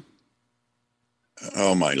now?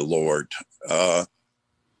 Oh, my Lord.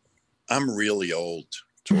 I'm really old,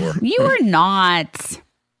 Tor. You are not.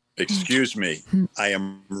 Excuse me. I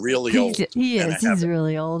am really old. He is. He's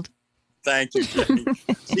really old. Thank you, Jenny.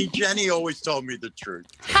 See, Jenny always told me the truth.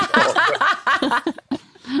 I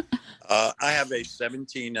have a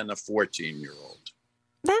 17 and a 14-year-old.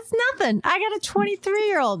 That's nothing. I got a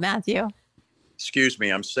 23-year-old, Matthew. Excuse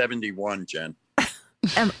me. I'm 71, Jen.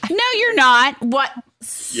 No, you're not. What?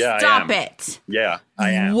 Yeah, Stop it. Yeah,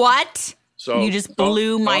 I am. What? So you just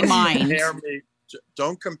blew my mind.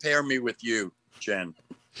 Don't compare me with you, Jen,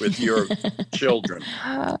 with your children.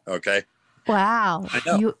 Okay. Wow. I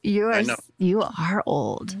know. You are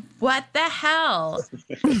old. What the hell?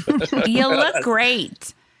 You look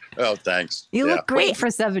great. Oh, thanks. You look great for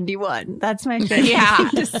 71. That's my favorite. Yeah.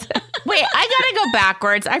 Wait, I gotta go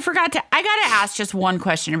backwards. I gotta ask just one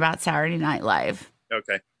question about Saturday Night Live.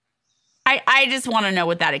 Okay. I just want to know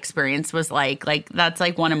what that experience was like. Like, that's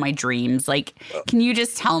like one of my dreams. Like, can you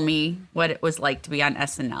just tell me what it was like to be on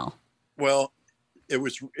SNL? Well, it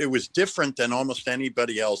was different than almost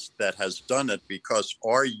anybody else that has done it because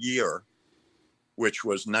our year, which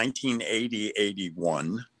was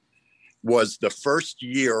 1980-81, was the first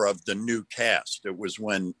year of the new cast. It was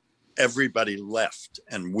when everybody left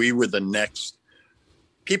and we were the next.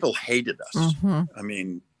 People hated us. Mm-hmm. I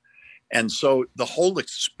mean, and so the whole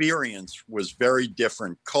experience was very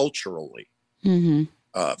different culturally,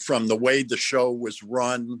 from the way the show was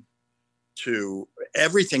run to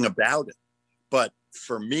everything about it. But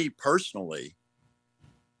for me personally,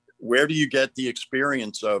 where do you get the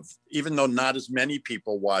experience of, even though not as many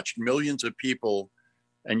people watched, millions of people,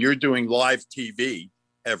 and you're doing live TV,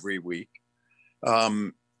 every week.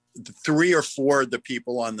 3 or 4 of the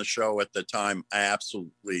people on the show at the time I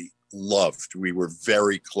absolutely loved. We were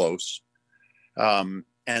very close. And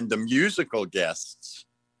the musical guests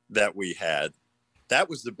that we had, that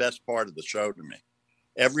was the best part of the show to me.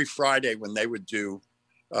 Every Friday when they would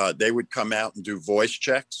come out and do voice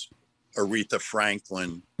checks. Aretha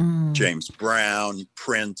Franklin, James Brown,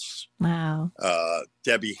 Prince, wow,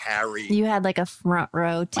 Debbie Harry. You had like a front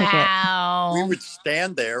row ticket. Wow. We would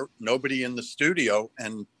stand there, nobody in the studio,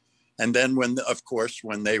 and then when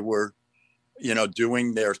they were,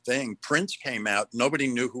 doing their thing, Prince came out. Nobody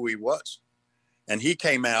knew who he was, and he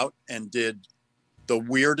came out and did the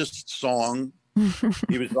weirdest song.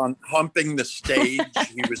 He was on humping the stage.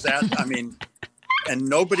 He was and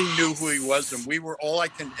nobody knew who he was.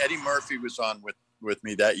 And Eddie Murphy was on with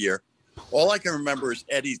me that year. All I can remember is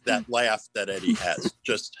that laugh that Eddie has,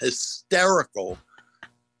 just hysterical.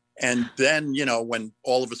 And then, when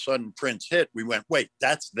all of a sudden Prince hit, we went, wait,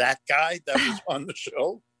 that's that guy that was on the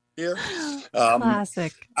show here.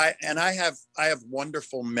 Classic. I have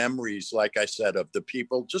wonderful memories, like I said, of the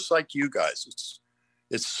people, just like you guys.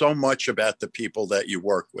 It's so much about the people that you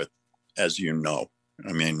work with, as you know.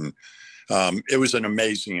 I mean, it was an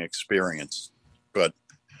amazing experience, but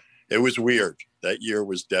it was weird. That year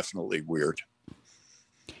was definitely weird.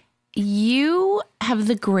 You have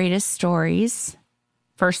the greatest stories,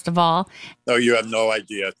 first of all. No, you have no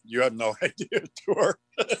idea. You have no idea, Tor.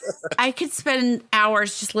 I could spend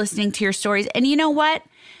hours just listening to your stories. And you know what?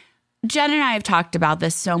 Jen and I have talked about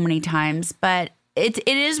this so many times, but it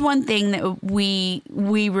is one thing that we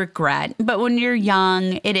regret. But when you're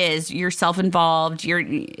young, you're self-involved.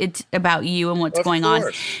 It's about you and what's going on.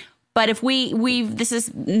 But if this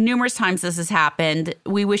is numerous times this has happened.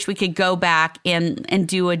 We wish we could go back and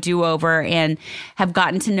do a do-over and have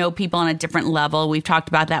gotten to know people on a different level. We've talked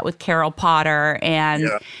about that with Carol Potter, and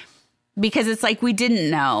because it's like we didn't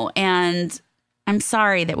know. And I'm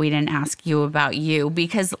sorry that we didn't ask you about you,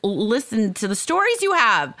 because listen to the stories you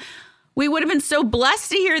have. We would have been so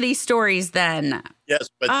blessed to hear these stories then. Yes,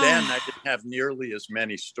 but then I didn't have nearly as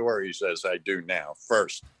many stories as I do now,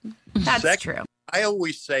 first. That's true. I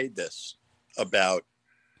always say this about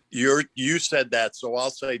you said that, so I'll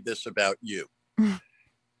say this about you.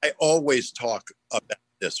 I always talk about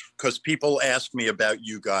this because people ask me about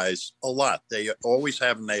you guys a lot. They always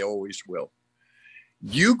have and they always will.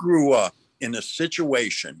 You grew up in a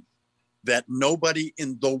situation that nobody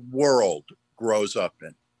in the world grows up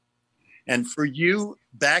in. And for you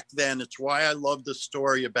back then, it's why I love the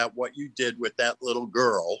story about what you did with that little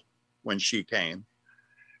girl when she came.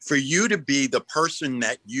 For you to be the person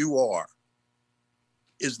that you are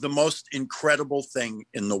is the most incredible thing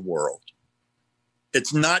in the world.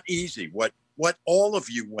 It's not easy what all of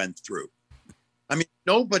you went through. I mean,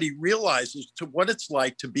 nobody realizes what it's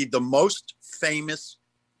like to be the most famous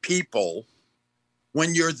people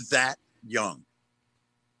when you're that young.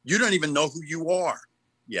 You don't even know who you are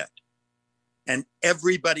yet. And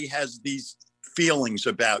everybody has these feelings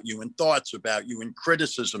about you and thoughts about you and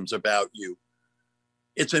criticisms about you.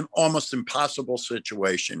 It's an almost impossible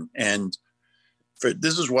situation. And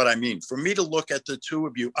this is what I mean. For me to look at the two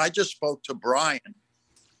of you, I just spoke to Brian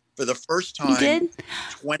for the first time in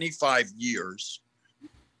 25 years.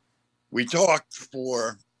 We talked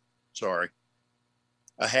for,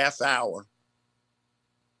 a half hour.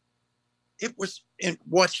 It was in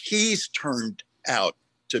what he's turned out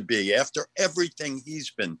to be after everything he's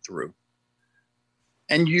been through.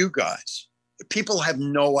 And you guys, people have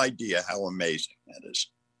no idea how amazing that is.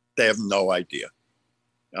 They have no idea.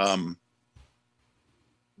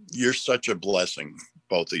 You're such a blessing,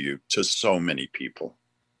 both of you, to so many people.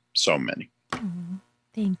 So many.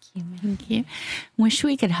 Thank you. Thank you. Wish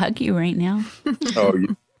we could hug you right now. Oh,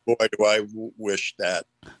 boy, do I wish that.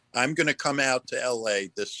 I'm going to come out to LA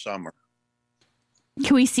this summer.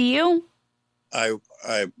 Can we see you? I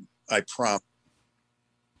promise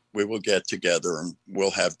we will get together and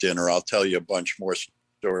we'll have dinner. I'll tell you a bunch more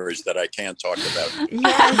stories that I can't talk about.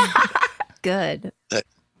 Yes. Good.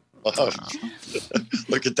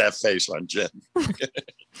 Look at that face on Jen.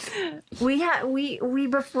 We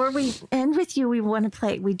before we end with you, we want to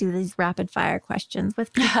play. We do these rapid fire questions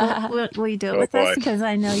with people. Will you do it with us? Because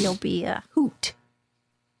I know you'll be a hoot.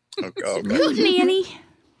 Okay. Hoot nanny.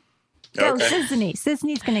 Go,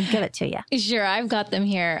 Sisney's going to give it to you. Sure, I've got them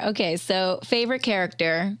here. Okay, so favorite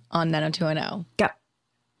character on 90210. Go.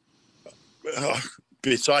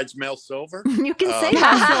 Besides Mel Silver? You can say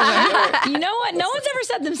Mel Silver. You know what? No one's ever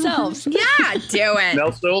said themselves. Yeah, do it.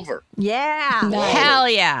 Mel Silver. Yeah. Nice. Hell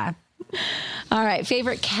yeah. All right,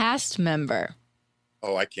 favorite cast member.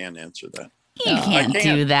 Oh, I can't answer that. You can't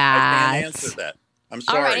do that. I can't answer that. I'm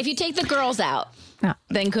sorry. All right, if you take the girls out,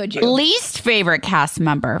 then could you? Least favorite cast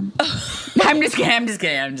member. I'm just kidding.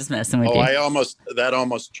 I'm just messing with you. That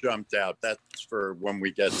almost jumped out. That's for when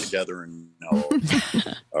we get together and know.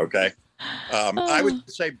 Okay. I would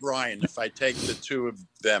say Brian. If I take the two of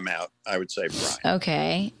them out, I would say Brian.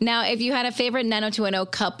 Okay. Now, if you had a favorite 90210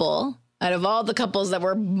 couple out of all the couples that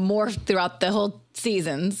were morphed throughout the whole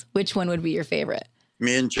seasons, which one would be your favorite?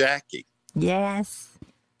 Me and Jackie. Yes.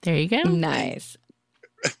 There you go. Nice.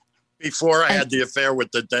 Before I had the affair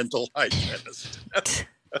with the dental hygienist.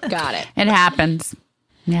 Got it. It happens.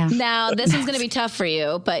 Yeah. Now, this one's going to be tough for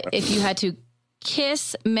you, but if you had to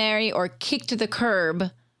kiss, marry, or kick to the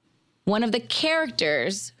curb one of the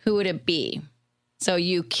characters, who would it be? So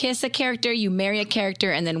you kiss a character, you marry a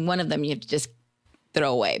character, and then one of them you have to just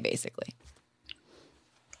throw away, basically.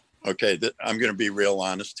 Okay, I'm going to be real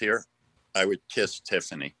honest here. I would kiss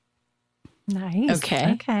Tiffany. Nice.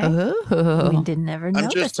 Okay. Ooh. We didn't ever know I'm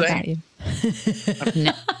just this about saying. you.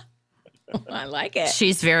 No. I like it.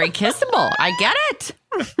 She's very kissable. I get it.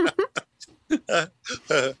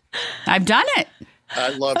 I've done it. I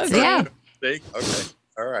love Okay. her. Yeah. See? Okay.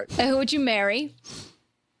 All right. And who would you marry?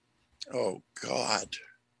 Oh God.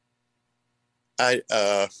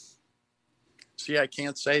 See, I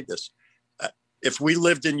can't say this. If we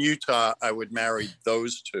lived in Utah, I would marry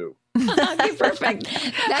those two. That'd be perfect.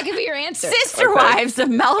 That could be your answer. Sister Wives of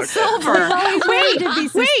Mel Silver. Wait, to be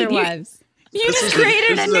sister wives. You just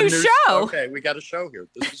created a new show. Okay, we got a show here.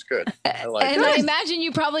 This is good. I like And it. I imagine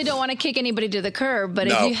you probably don't want to kick anybody to the curb, but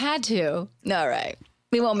if No. you had to, all right.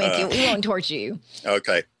 We won't make you. We won't torture you.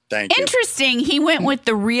 Okay, thank you. Interesting. He went with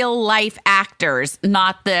the real life actors,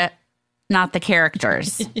 not the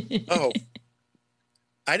characters. Oh,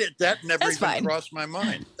 I did. That never That's even fine. crossed my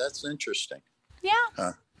mind. That's interesting.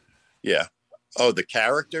 Yeah. Yeah. Oh, the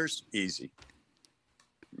characters, easy.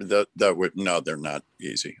 That would no, they're not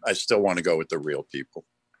easy. I still want to go with the real people.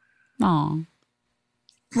 Oh.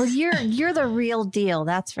 Well, you're the real deal,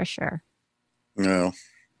 that's for sure. No.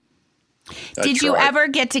 Did you ever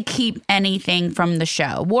get to keep anything from the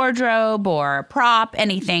show? Wardrobe or prop,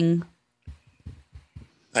 anything?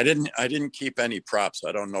 I didn't keep any props.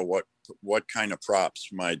 I don't know what kind of props.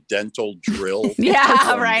 My dental drill.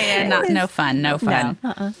 Yeah, right. And no fun. No fun.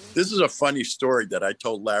 No. This is a funny story that I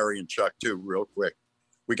told Larry and Chuck too, real quick.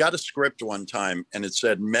 We got a script one time and it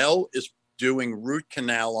said Mel is doing root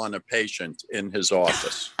canal on a patient in his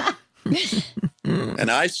office. And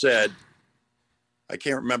I said, I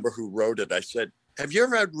can't remember who wrote it. I said, have you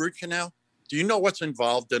ever had root canal? Do you know what's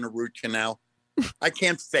involved in a root canal? I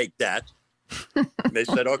can't fake that. They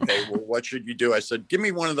said, okay, well, what should you do? I said, give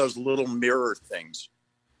me one of those little mirror things,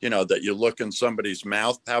 that you look in somebody's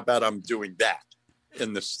mouth. How about I'm doing that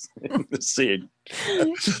in the scene?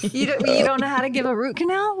 You don't know how to give a root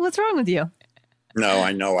canal? What's wrong with you? No,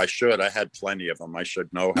 I know I should. I had plenty of them. I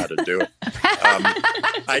should know how to do it.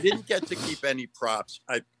 I didn't get to keep any props.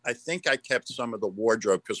 I think I kept some of the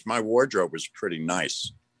wardrobe because my wardrobe was pretty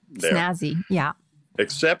nice there. Snazzy. Yeah.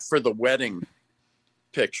 Except for the wedding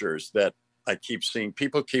pictures that I keep seeing.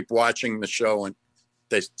 People keep watching the show and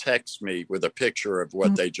they text me with a picture of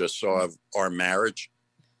what they just saw of our marriage.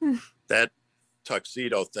 That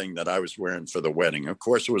tuxedo thing that I was wearing for the wedding. Of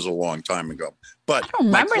course, it was a long time ago. But I don't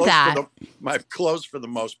remember that. My clothes, for the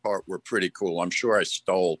most part, were pretty cool. I'm sure I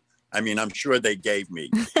stole. I mean, I'm sure they gave me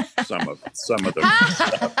some of the stuff.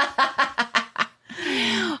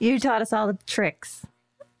 You taught us all the tricks.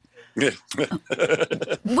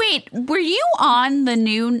 Wait, were you on the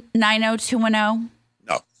new 90210?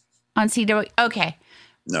 No. On CW? Okay.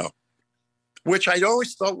 No. Which I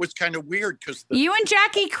always thought was kind of weird because you and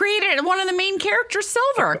Jackie created one of the main characters,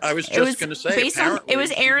 Silver. I was just going to say, it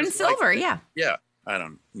was Aaron Silver, yeah. Yeah, I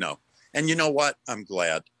don't know. And you know what? I'm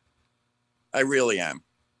glad. I really am.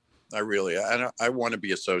 I want to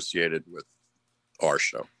be associated with our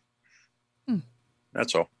show.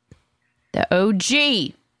 That's all. The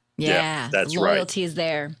OG. Yeah, that's loyalty is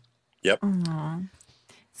there. Yep. Aww.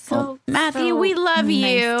 So Matthew, we love nice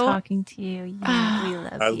you. Talking to you. Yeah, we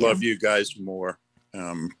love you. I love you guys more.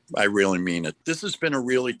 I really mean it. This has been a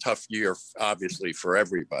really tough year, obviously, for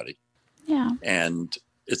everybody. Yeah. And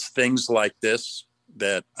it's things like this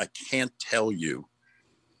that I can't tell you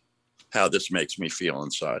how this makes me feel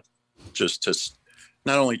inside. Just to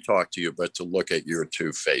not only talk to you, but to look at your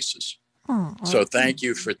two faces. So thank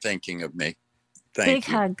you for thinking of me. Big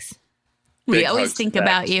hugs. We always think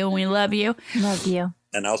about you and we love you. Love you.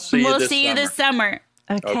 And I'll see you We'll this see you summer. this summer.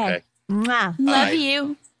 Okay. Mwah. Love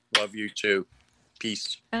you. Love you too.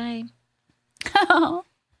 Peace. Bye. Oh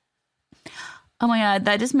my God,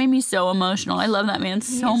 that just made me so emotional. I love that man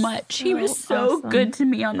so much. He was so awesome. good to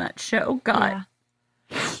me on that show. God. Yeah.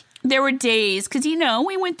 there were days, because,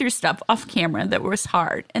 we went through stuff off camera that was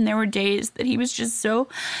hard. And there were days that he was just so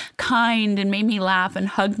kind and made me laugh and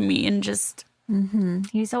hugged me and just... Mm-hmm.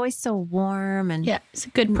 He was always so warm and... Yeah, he's a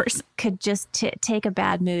good person. Could just take a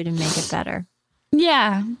bad mood and make it better.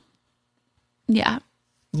 Yeah. Yeah.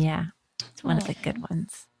 Yeah. It's one of the good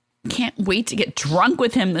ones. Can't wait to get drunk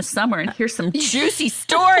with him this summer and hear some juicy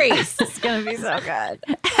stories. It's going to be so good.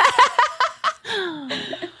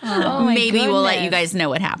 Maybe we'll let you guys know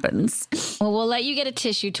what happens. Well, we'll let you get a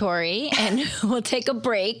tissue, Tori, and we'll take a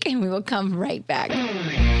break and we will come right back.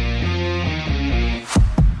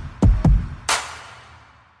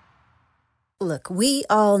 Look, we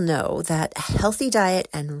all know that a healthy diet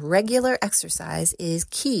and regular exercise is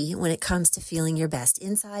key when it comes to feeling your best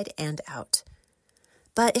inside and out.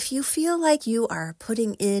 But if you feel like you are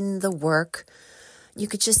putting in the work, you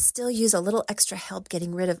could just still use a little extra help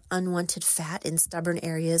getting rid of unwanted fat in stubborn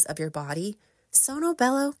areas of your body, Sono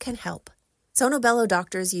Bello can help. Sono Bello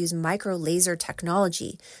doctors use micro laser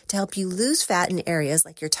technology to help you lose fat in areas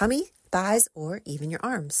like your tummy, thighs, or even your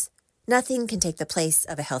arms. Nothing can take the place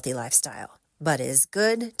of a healthy lifestyle, but it is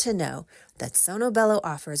good to know that Sono Bello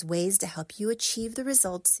offers ways to help you achieve the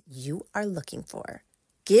results you are looking for.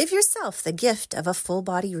 Give yourself the gift of a full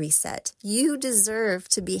body reset. You deserve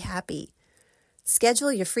to be happy.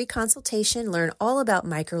 Schedule your free consultation, learn all about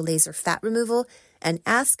micro laser fat removal, and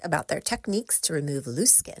ask about their techniques to remove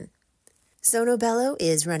loose skin. Sono Bello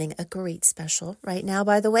is running a great special right now,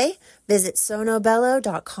 by the way. Visit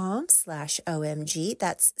sonobello.com/OMG.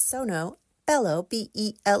 That's Sono Bello,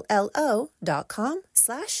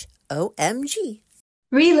 BELLO.com/OMG.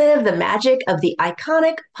 Relive the magic of the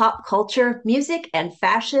iconic pop culture, music, and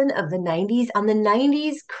fashion of the 90s on the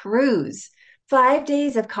 90s Cruise. 5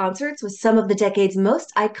 days of concerts with some of the decade's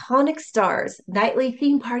most iconic stars, nightly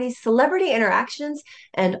theme parties, celebrity interactions,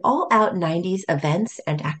 and all-out 90s events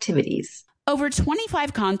and activities. Over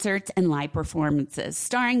 25 concerts and live performances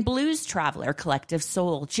starring Blues Traveler, Collective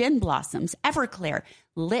Soul, Gin Blossoms, Everclear,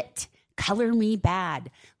 Lit, Color Me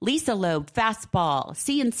Bad, Lisa Loeb, Fastball,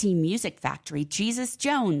 CNC Music Factory, Jesus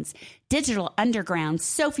Jones, Digital Underground,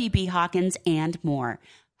 Sophie B. Hawkins, and more.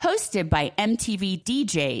 Hosted by MTV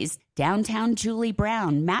DJs, Downtown Julie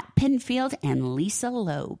Brown, Matt Pinfield, and Lisa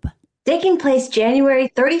Loeb. Taking place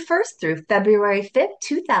January 31st through February 5th,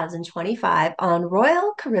 2025 on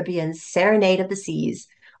Royal Caribbean's Serenade of the Seas,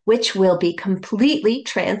 which will be completely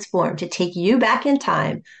transformed to take you back in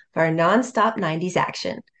time for a nonstop 90s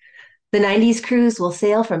action. The 90s Cruise will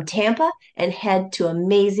sail from Tampa and head to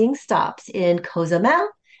amazing stops in Cozumel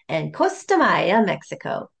and Costa Maya,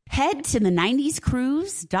 Mexico. Head to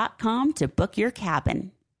the90scruise.com to book your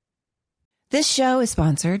cabin. This show is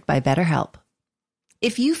sponsored by BetterHelp.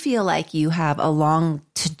 If you feel like you have a long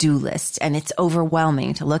to-do list and it's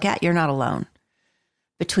overwhelming to look at, you're not alone.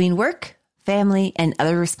 Between work, family, and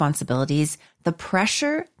other responsibilities, the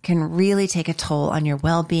pressure can really take a toll on your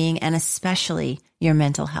well-being and especially your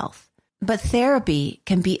mental health. But therapy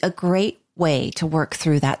can be a great way to work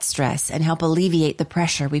through that stress and help alleviate the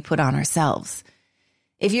pressure we put on ourselves.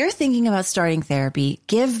 If you're thinking about starting therapy,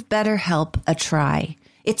 give BetterHelp a try.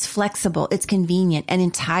 It's flexible, it's convenient, and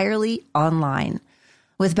entirely online.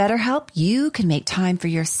 With BetterHelp, you can make time for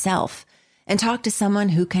yourself and talk to someone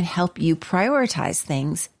who can help you prioritize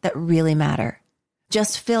things that really matter.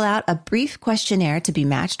 Just fill out a brief questionnaire to be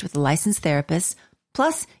matched with a licensed therapist.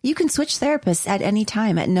 Plus, you can switch therapists at any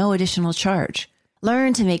time at no additional charge.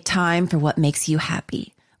 Learn to make time for what makes you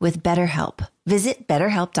happy with BetterHelp. Visit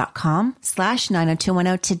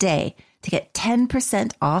BetterHelp.com/90210 today to get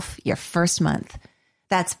 10% off your first month.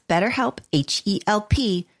 That's BetterHelp,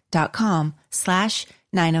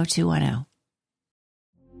 HELP.com/90210.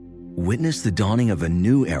 Witness the dawning of a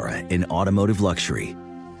new era in automotive luxury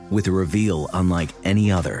with a reveal unlike any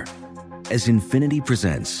other as Infiniti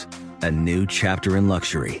presents a new chapter in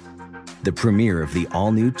luxury, the premiere of the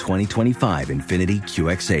all-new 2025 Infiniti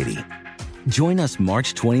QX80. Join us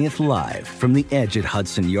March 20th live from the Edge at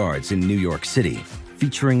Hudson Yards in New York City,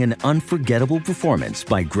 featuring an unforgettable performance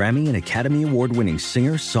by Grammy and Academy Award-winning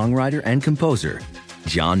singer, songwriter, and composer,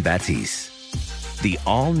 Jon Batiste. The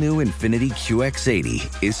all-new Infiniti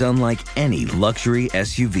QX80 is unlike any luxury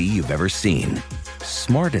SUV you've ever seen.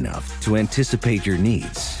 Smart enough to anticipate your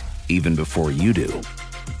needs, even before you do.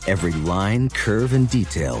 Every line, curve, and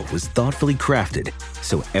detail was thoughtfully crafted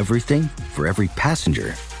so everything for every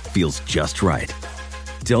passenger feels just right.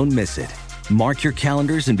 Don't miss it. Mark your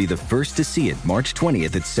calendars and be the first to see it March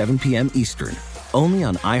 20th at 7 p.m. Eastern, only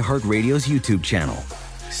on iHeartRadio's YouTube channel.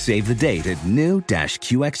 Save the date at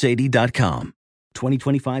new-QX80.com.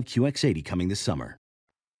 2025 QX80 coming this summer.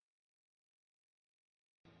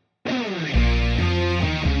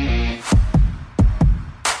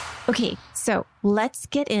 Okay, so let's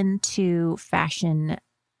get into fashion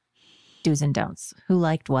do's and don'ts. Who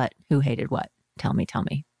liked what? Who hated what? Tell me.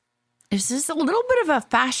 This is a little bit of a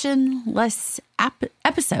fashion-less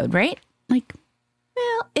episode, right? Like,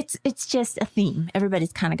 well, it's just a theme.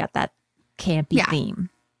 Everybody's kind of got that campy theme.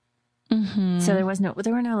 Mm-hmm. So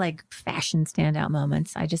there were no like fashion standout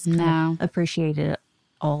moments. I just kind of appreciated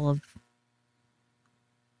all of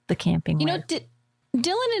the camping. You know,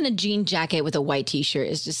 Dylan in a jean jacket with a white t-shirt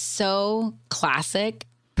is just so classic.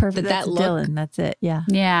 Perfect. That look. Dylan. That's it. Yeah.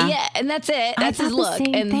 Yeah, and that's it. That's his look. The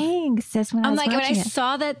same thing, sis, when I'm I was like, when I watching it.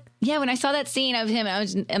 saw that, when I saw that scene of him,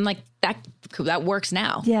 I'm like, that works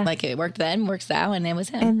now. Yeah. Like it worked then, works now, and it was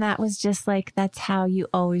him. And that was just like, that's how you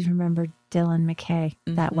always remember Dylan McKay,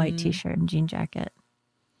 that white t-shirt and jean jacket.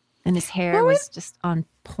 And his hair was just on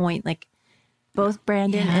point. Like both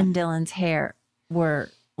Brandon and Dylan's hair were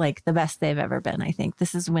like the best they've ever been, I think.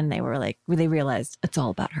 This is when they were like, they realized it's all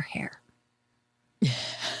about her hair.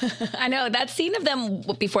 I know that scene of them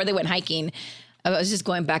before they went hiking. I was just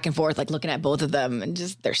going back and forth, like looking at both of them and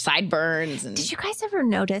just their sideburns. And did you guys ever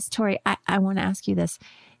notice, Tori? I want to ask you this.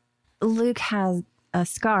 Luke has a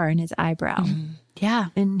scar in his eyebrow. Mm-hmm. Yeah.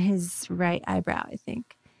 In his right eyebrow, I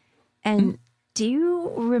think. And do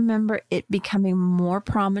you remember it becoming more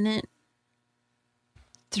prominent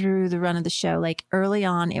through the run of the show? Like early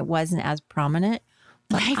on, it wasn't as prominent.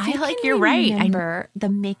 But I feel like you're right. I remember the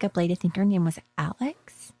makeup lady, I think her name was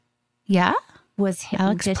Alex. Yeah. Was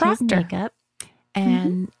Alex did Proctor. his makeup.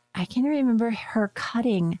 And I can remember her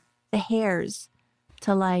cutting the hairs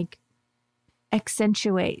to like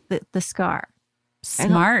accentuate the scar.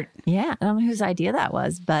 Smart. I don't know whose idea that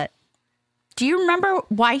was, but. Do you remember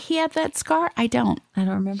why he had that scar? I don't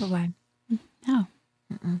remember why. No.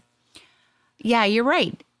 Mm-mm. Yeah, you're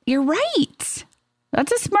right. You're right.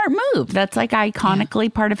 That's a smart move. That's like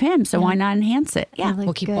iconically part of him. So why not enhance it? Yeah.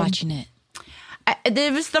 We'll keep watching it.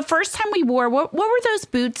 It was the first time we wore, what were those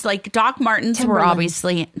boots? Like Doc Martens were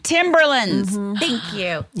obviously Timberlands. Mm-hmm. Thank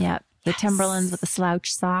you. Yeah. The Timberlands with the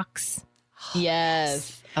slouch socks.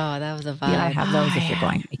 Yes. Oh, that was a vibe. Yeah, I have those if you're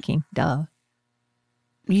going hiking. Duh.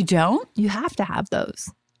 You don't? You have to have those.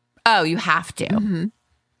 Oh, you have to. Mm-hmm.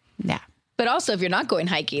 Yeah. But also, if you're not going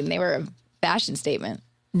hiking, they were a fashion statement.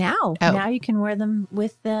 Now you can wear them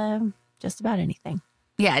with just about anything.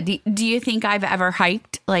 Yeah. Do you think I've ever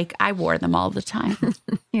hiked? Like I wore them all the time.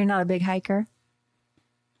 You're not a big hiker?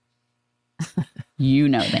 You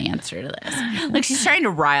know the answer to this. Like she's trying to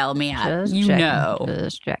rile me up. Just you checking. know.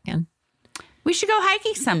 Just checking. We should go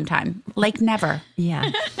hiking sometime. Like never.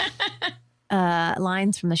 Yeah.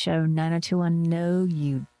 Lines from the show 90210. No,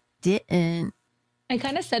 you didn't. I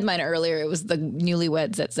kind of said mine earlier. It was the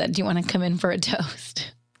newlyweds that said, do you want to come in for a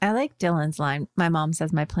toast? I like Dylan's line. My mom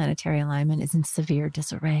says my planetary alignment is in severe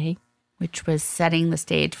disarray. Which was setting the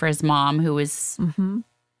stage for his mom, who was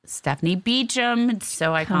Stephanie Beacham. It's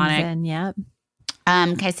so iconic. Comes in, yep.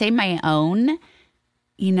 Can I say my own?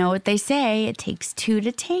 You know what they say, it takes two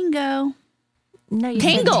to tango. No, you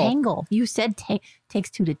said tangle. You said takes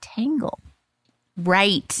two to tangle.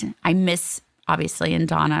 Right. I miss, obviously, in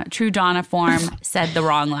true Donna form, said the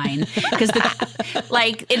wrong line. Because,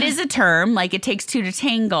 it is a term, like it takes two to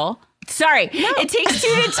tangle. Sorry, it takes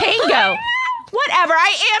two to tango. Whatever,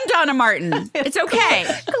 I am Donna Martin. It's okay.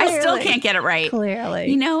 I still can't get it right. Clearly.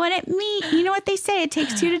 You know what it means? You know what they say? It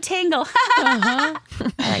takes two to tangle. I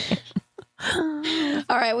like it.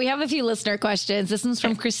 All right, we have a few listener questions. This one's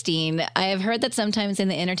from Christine. I have heard that sometimes in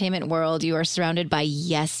the entertainment world, you are surrounded by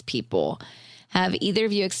yes people. Have either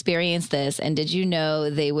of you experienced this? And did you know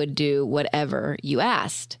they would do whatever you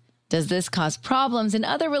asked? Does this cause problems in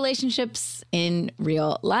other relationships in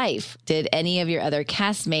real life? Did any of your other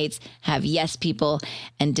castmates have yes people?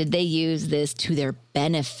 And did they use this to their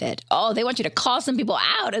benefit? Oh, they want you to call some people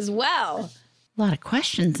out as well. A lot of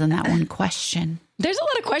questions in that one question. There's a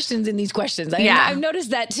lot of questions in these questions. I've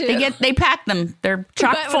noticed that too. They pack them. They're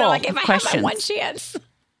chock full like, of if questions. I have my one chance.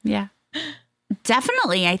 Yeah.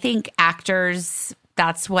 Definitely. I think actors,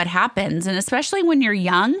 that's what happens. And especially when you're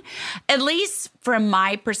young, at least from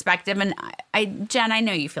my perspective, and Jen, I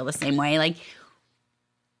know you feel the same way. Like,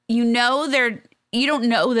 you don't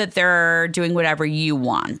know that they're doing whatever you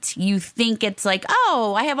want. You think it's like,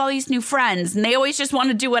 oh, I have all these new friends and they always just want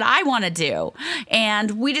to do what I want to do.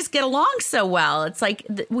 And we just get along so well. It's like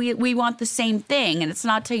we want the same thing. And it's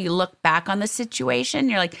not till you look back on the situation,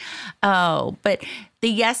 you're like, oh, but the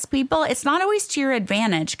yes people, it's not always to your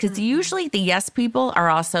advantage because usually the yes people are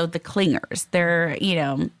also the clingers. They're,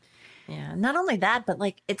 Yeah, not only that, but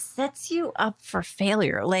like it sets you up for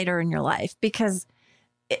failure later in your life because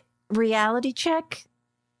reality check,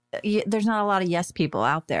 there's not a lot of yes people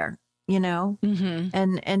out there. you know?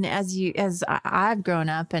 And as I've grown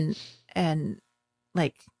up and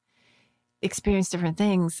like experienced different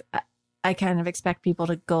things, I kind of expect people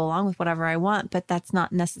to go along with whatever I want, but that's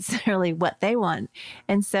not necessarily what they want.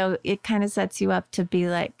 And so it kind of sets you up to be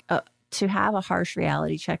like, to have a harsh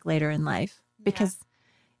reality check later in life, because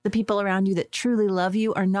the people around you that truly love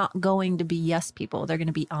you are not going to be yes people. They're going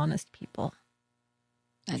to be honest people.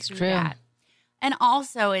 That's true. That. And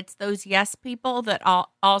also it's those yes people that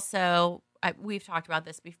also, we've talked about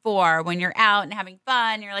this before, when you're out and having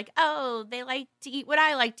fun, you're like, oh, they like to eat what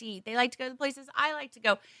I like to eat. They like to go to the places I like to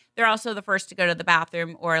go. They're also the first to go to the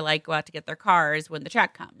bathroom or like go out to get their cars when the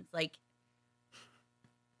check comes. Like,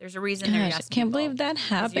 there's a reason they're yes I can't believe that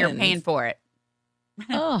happens. You're paying for it.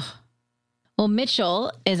 Oh. Well,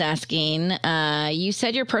 Mitchell is asking, you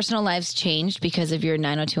said your personal lives changed because of your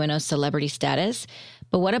 90210 celebrity status,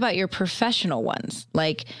 but what about your professional ones?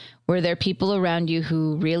 Like, were there people around you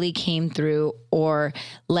who really came through or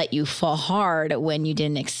let you fall hard when you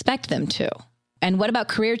didn't expect them to? And what about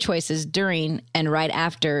career choices during and right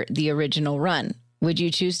after the original run? Would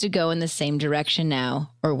you choose to go in the same direction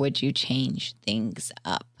now, or would you change things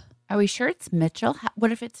up? Are we sure it's Mitchell?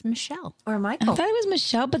 What if it's Michelle or Michael? I thought it was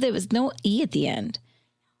Michelle, but there was no E at the end.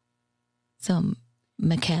 So,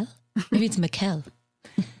 Mikkel? Maybe it's Mikkel.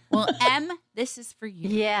 Well, M, this is for you.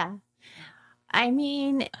 Yeah. I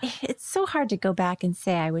mean, it's so hard to go back and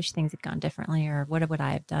say, I wish things had gone differently, or what would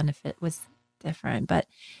I have done if it was different? But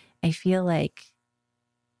I feel like,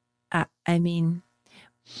 I mean,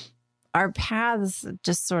 our paths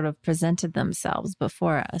just sort of presented themselves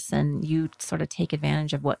before us, and you sort of take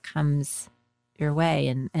advantage of what comes your way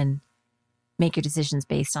and make your decisions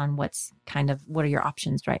based on what are your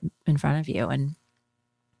options right in front of you. And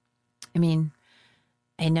I mean,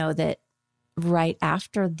 I know that right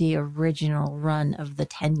after the original run of the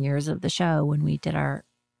 10 years of the show, when we did our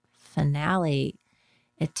finale,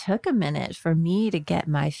 it took a minute for me to get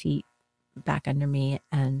my feet back under me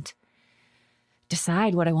and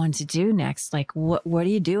decide what I wanted to do next. Like, what do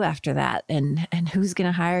you do after that? And who's going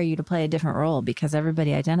to hire you to play a different role? Because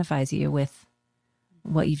everybody identifies you with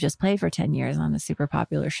what you've just played for 10 years on a super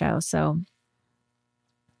popular show. So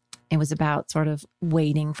it was about sort of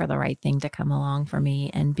waiting for the right thing to come along for me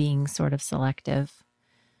and being sort of selective.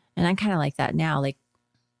 And I kind of like that now. Like,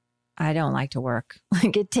 I don't like to work.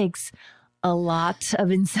 Like, it takes a lot of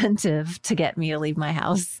incentive to get me to leave my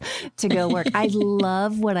house to go work. I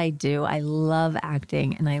love what I do. I love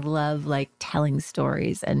acting, and I love like telling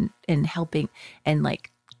stories and helping and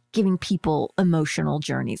like giving people emotional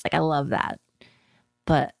journeys. Like, I love that.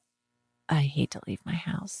 But I hate to leave my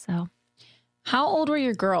house. So how old were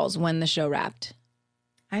your girls when the show wrapped?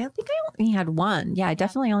 I think I only had one. Yeah, I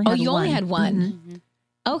definitely only had one. Oh, you only had one? Mm-hmm.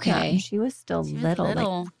 Okay. Yeah, she was still little,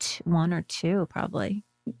 like 1 or 2 probably.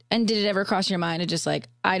 And did it ever cross your mind to just like,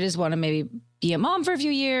 I just want to maybe be a mom for a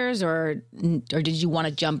few years, or did you want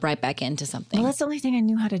to jump right back into something? Well, that's the only thing I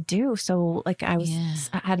knew how to do. So like I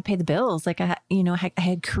had to pay the bills. Like I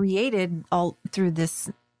had created all through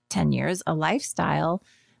this 10 years, a lifestyle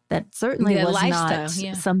that certainly was not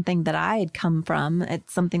something that I had come from.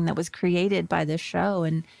 It's something that was created by this show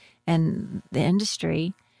and the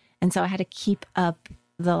industry. And so I had to keep up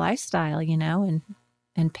the lifestyle,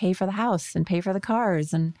 and pay for the house and pay for the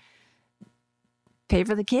cars and pay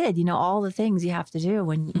for the kid, all the things you have to do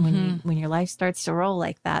when your life starts to roll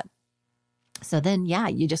like that. So then,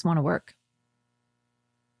 you just want to work.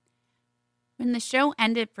 When the show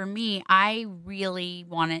ended for me, I really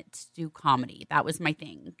wanted to do comedy. That was my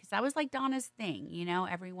thing, because that was like Donna's thing.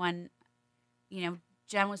 Everyone,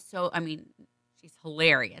 Jen was she's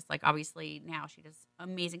hilarious. Like, obviously now she does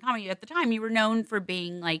amazing comedy. At the time, you were known for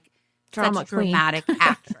being like such a dramatic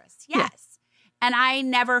actress. Yes. And I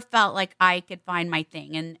never felt like I could find my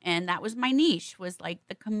thing. And that was my niche, was like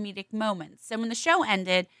the comedic moments. So when the show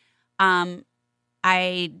ended,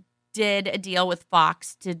 I did a deal with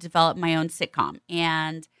Fox to develop my own sitcom.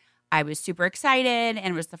 And I was super excited. And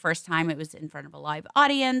it was the first time it was in front of a live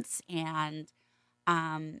audience. And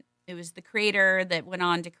it was the creator that went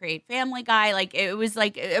on to create Family Guy. Like, it was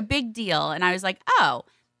like a big deal. And I was like, oh,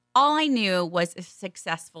 all I knew was a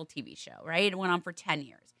successful TV show, right? It went on for 10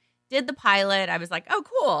 years. Did the pilot. I was like, oh,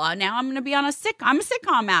 cool. Now I'm going to be on I'm a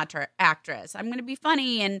sitcom actress. I'm going to be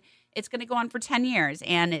funny, and it's going to go on for 10 years.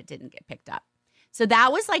 And it didn't get picked up. So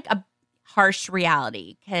that was like a harsh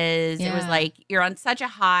reality, because it was like you're on such a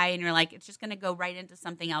high and you're like, it's just going to go right into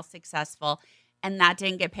something else successful. And that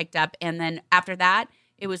didn't get picked up. And then after that,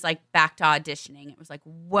 it was like back to auditioning. It was like,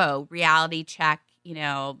 whoa, reality check.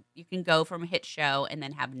 You can go from a hit show and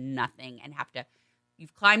then have nothing and have to,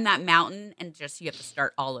 you've climbed that mountain and just you have to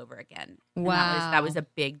start all over again. And Wow. that was a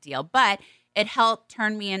big deal. But it helped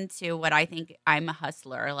turn me into what I think I'm a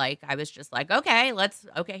hustler. Like I was just like, okay,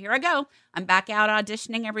 here I go. I'm back out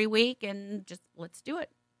auditioning every week and just let's do it.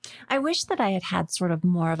 I wish that I had had sort of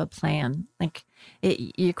more of a plan. Like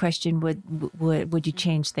your question, would you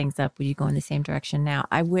change things up? Would you go in the same direction now?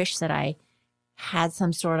 I wish that I had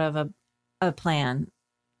some sort of a plan,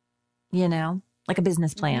 you know, like a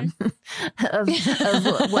business plan of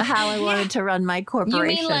how I wanted to run my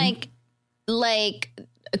corporation. You mean like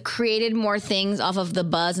created more things off of the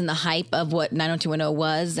buzz and the hype of what 90210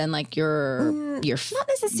 was, and like your not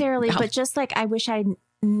necessarily, but just like I wish I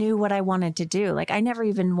knew what I wanted to do. Like I never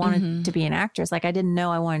even wanted to be an actress. Like I didn't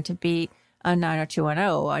know I wanted to be a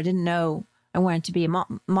 90210. I didn't know I wanted to be a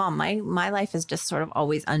mom. My life is just sort of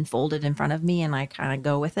always unfolded in front of me, and I kind of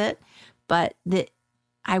go with it. But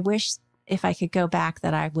I wish if I could go back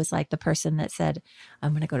that I was like the person that said,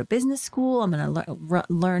 I'm going to go to business school. I'm going to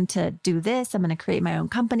learn to do this. I'm going to create my own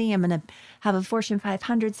company. I'm going to have a Fortune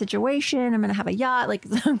 500 situation. I'm going to have a yacht. Like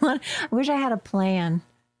I wish I had a plan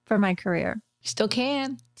for my career. Still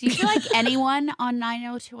can. Do you feel like anyone on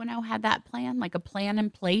 90210 had that plan, like a plan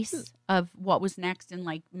in place of what was next and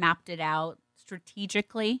like mapped it out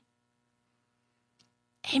strategically?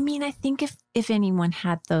 I mean, I think if anyone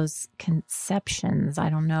had those conceptions,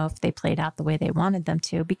 I don't know if they played out the way they wanted them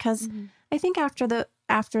to, because I think after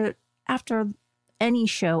any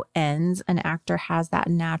show ends, an actor has that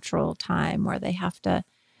natural time where they have to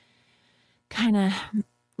kind of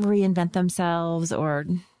reinvent themselves or,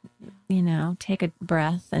 you know, take a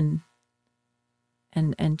breath and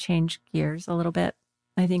change gears a little bit.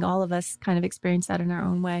 I think all of us kind of experience that in our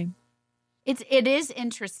own way. It is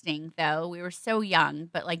interesting though. We were so young,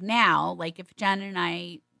 but like now, like if Jen and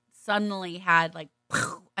I suddenly had like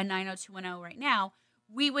a 90210 right now,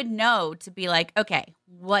 we would know to be like, okay,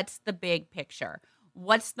 what's the big picture?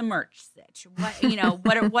 What's the merch stitch? What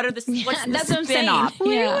what are the what's the spin-off?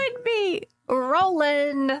 We would be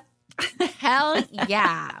rolling. Hell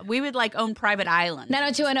yeah. We would like own private islands.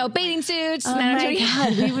 90210 bathing suits. Oh my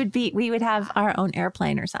God. We would have our own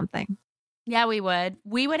airplane or something. Yeah, we would.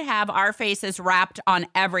 We would have our faces wrapped on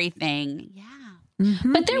everything. Yeah.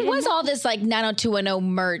 But there was all this like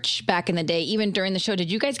 90210 merch back in the day, even during the show.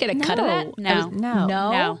 Did you guys get a cut of that?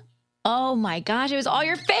 No. Oh my gosh, it was all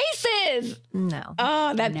your faces. No.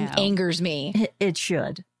 Oh, that angers me. It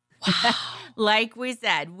should. Wow. Like we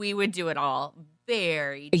said, we would do it all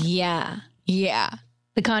very Yeah.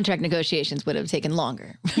 The contract negotiations would have taken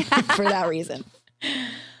longer for that reason.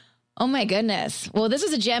 Oh my goodness. Well, this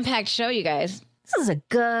was a jam-packed show, you guys. This was a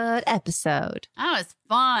good episode. That was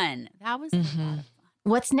fun. That was a lot of fun.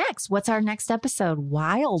 What's next? What's our next episode?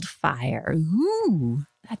 Wildfire. Ooh,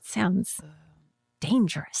 that sounds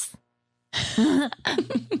dangerous.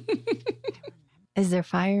 Is there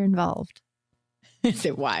fire involved? Is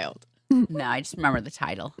it wild? No, I just remember the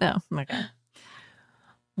title. Oh, okay.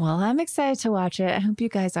 Well, I'm excited to watch it. I hope you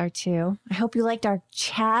guys are too. I hope you liked our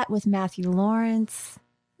chat with Matthew Lawrence.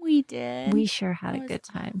 We did. We sure had a good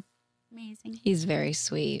time. Amazing. He's very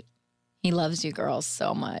sweet. He loves you girls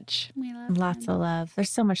so much. We love Lots of love. There's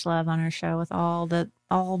so much love on our show with all the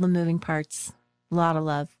moving parts. A lot of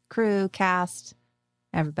love. Crew, cast,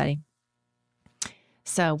 everybody.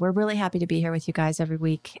 So we're really happy to be here with you guys every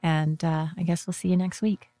week. And I guess we'll see you next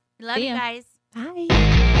week. Love you guys. Bye.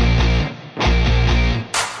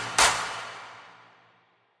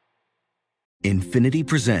 Infiniti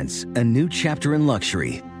presents a new chapter in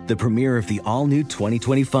luxury, the premiere of the all-new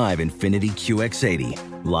 2025 Infiniti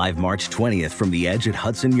QX80, live March 20th from the Edge at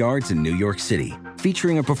Hudson Yards in New York City,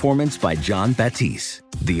 featuring a performance by John Batiste.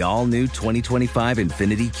 The all-new 2025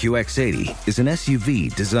 Infiniti QX80 is an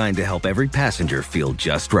SUV designed to help every passenger feel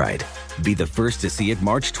just right. Be the first to see it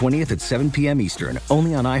March 20th at 7 p.m. Eastern,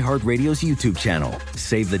 only on iHeartRadio's YouTube channel.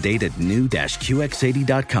 Save the date at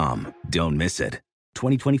new-QX80.com. Don't miss it.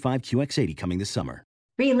 2025 QX80 coming this summer.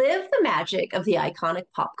 Relive the magic of the iconic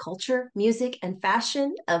pop culture, music, and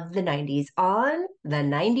fashion of the 90s on the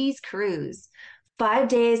 90s Cruise. 5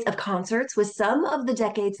 days of concerts with some of the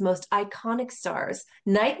decade's most iconic stars,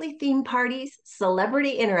 nightly themed parties,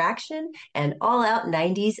 celebrity interaction, and all-out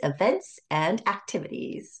 90s events and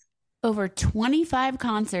activities. Over 25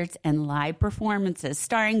 concerts and live performances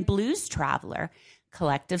starring Blues Traveler,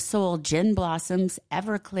 Collective Soul, Gin Blossoms,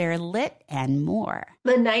 Everclear, Lit, and more.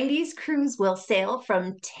 The 90s Cruise will sail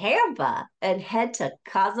from Tampa and head to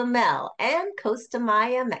Cozumel and Costa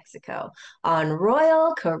Maya, Mexico on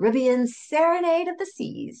Royal Caribbean's Serenade of the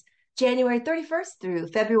Seas, January 31st through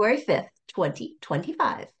February 5th,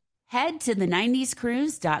 2025. Head to the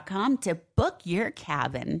 90scruise.com to book your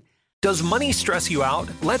cabin. Does money stress you out?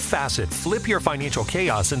 Let Facet flip your financial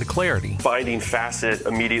chaos into clarity. Finding Facet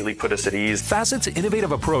immediately put us at ease. Facet's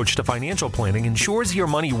innovative approach to financial planning ensures your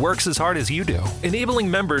money works as hard as you do, enabling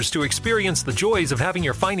members to experience the joys of having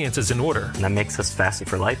your finances in order. And that makes us Facet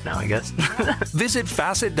for life now, I guess. Visit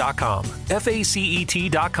Facet.com,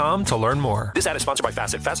 FACET.com to learn more. This ad is sponsored by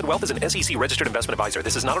Facet. Facet Wealth is an SEC registered investment advisor.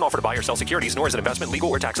 This is not an offer to buy or sell securities, nor is it investment, legal,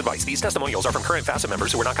 or tax advice. These testimonials are from current Facet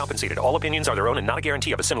members who are not compensated. All opinions are their own and not a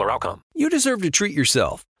guarantee of a similar outcome. You deserve to treat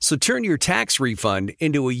yourself, so turn your tax refund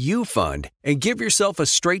into a U fund and give yourself a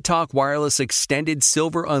Straight Talk Wireless Extended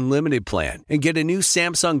Silver Unlimited plan and get a new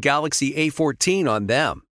Samsung Galaxy A14 on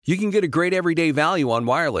them. You can get a great everyday value on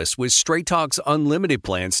wireless with Straight Talk's Unlimited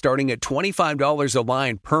plan starting at $25 a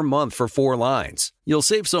line per month for 4 lines. You'll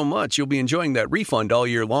save so much you'll be enjoying that refund all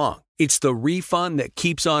year long. It's the refund that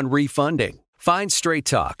keeps on refunding. Find Straight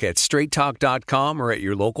Talk at straighttalk.com or at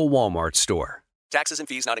your local Walmart store. Taxes and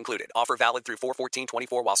fees not included. Offer valid through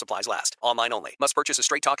 4/14/24 while supplies last. Online only. Must purchase a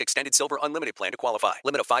Straight Talk Extended Silver Unlimited plan to qualify.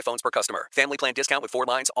 Limit of 5 phones per customer. Family plan discount with 4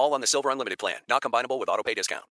 lines, all on the Silver Unlimited plan. Not combinable with autopay discount.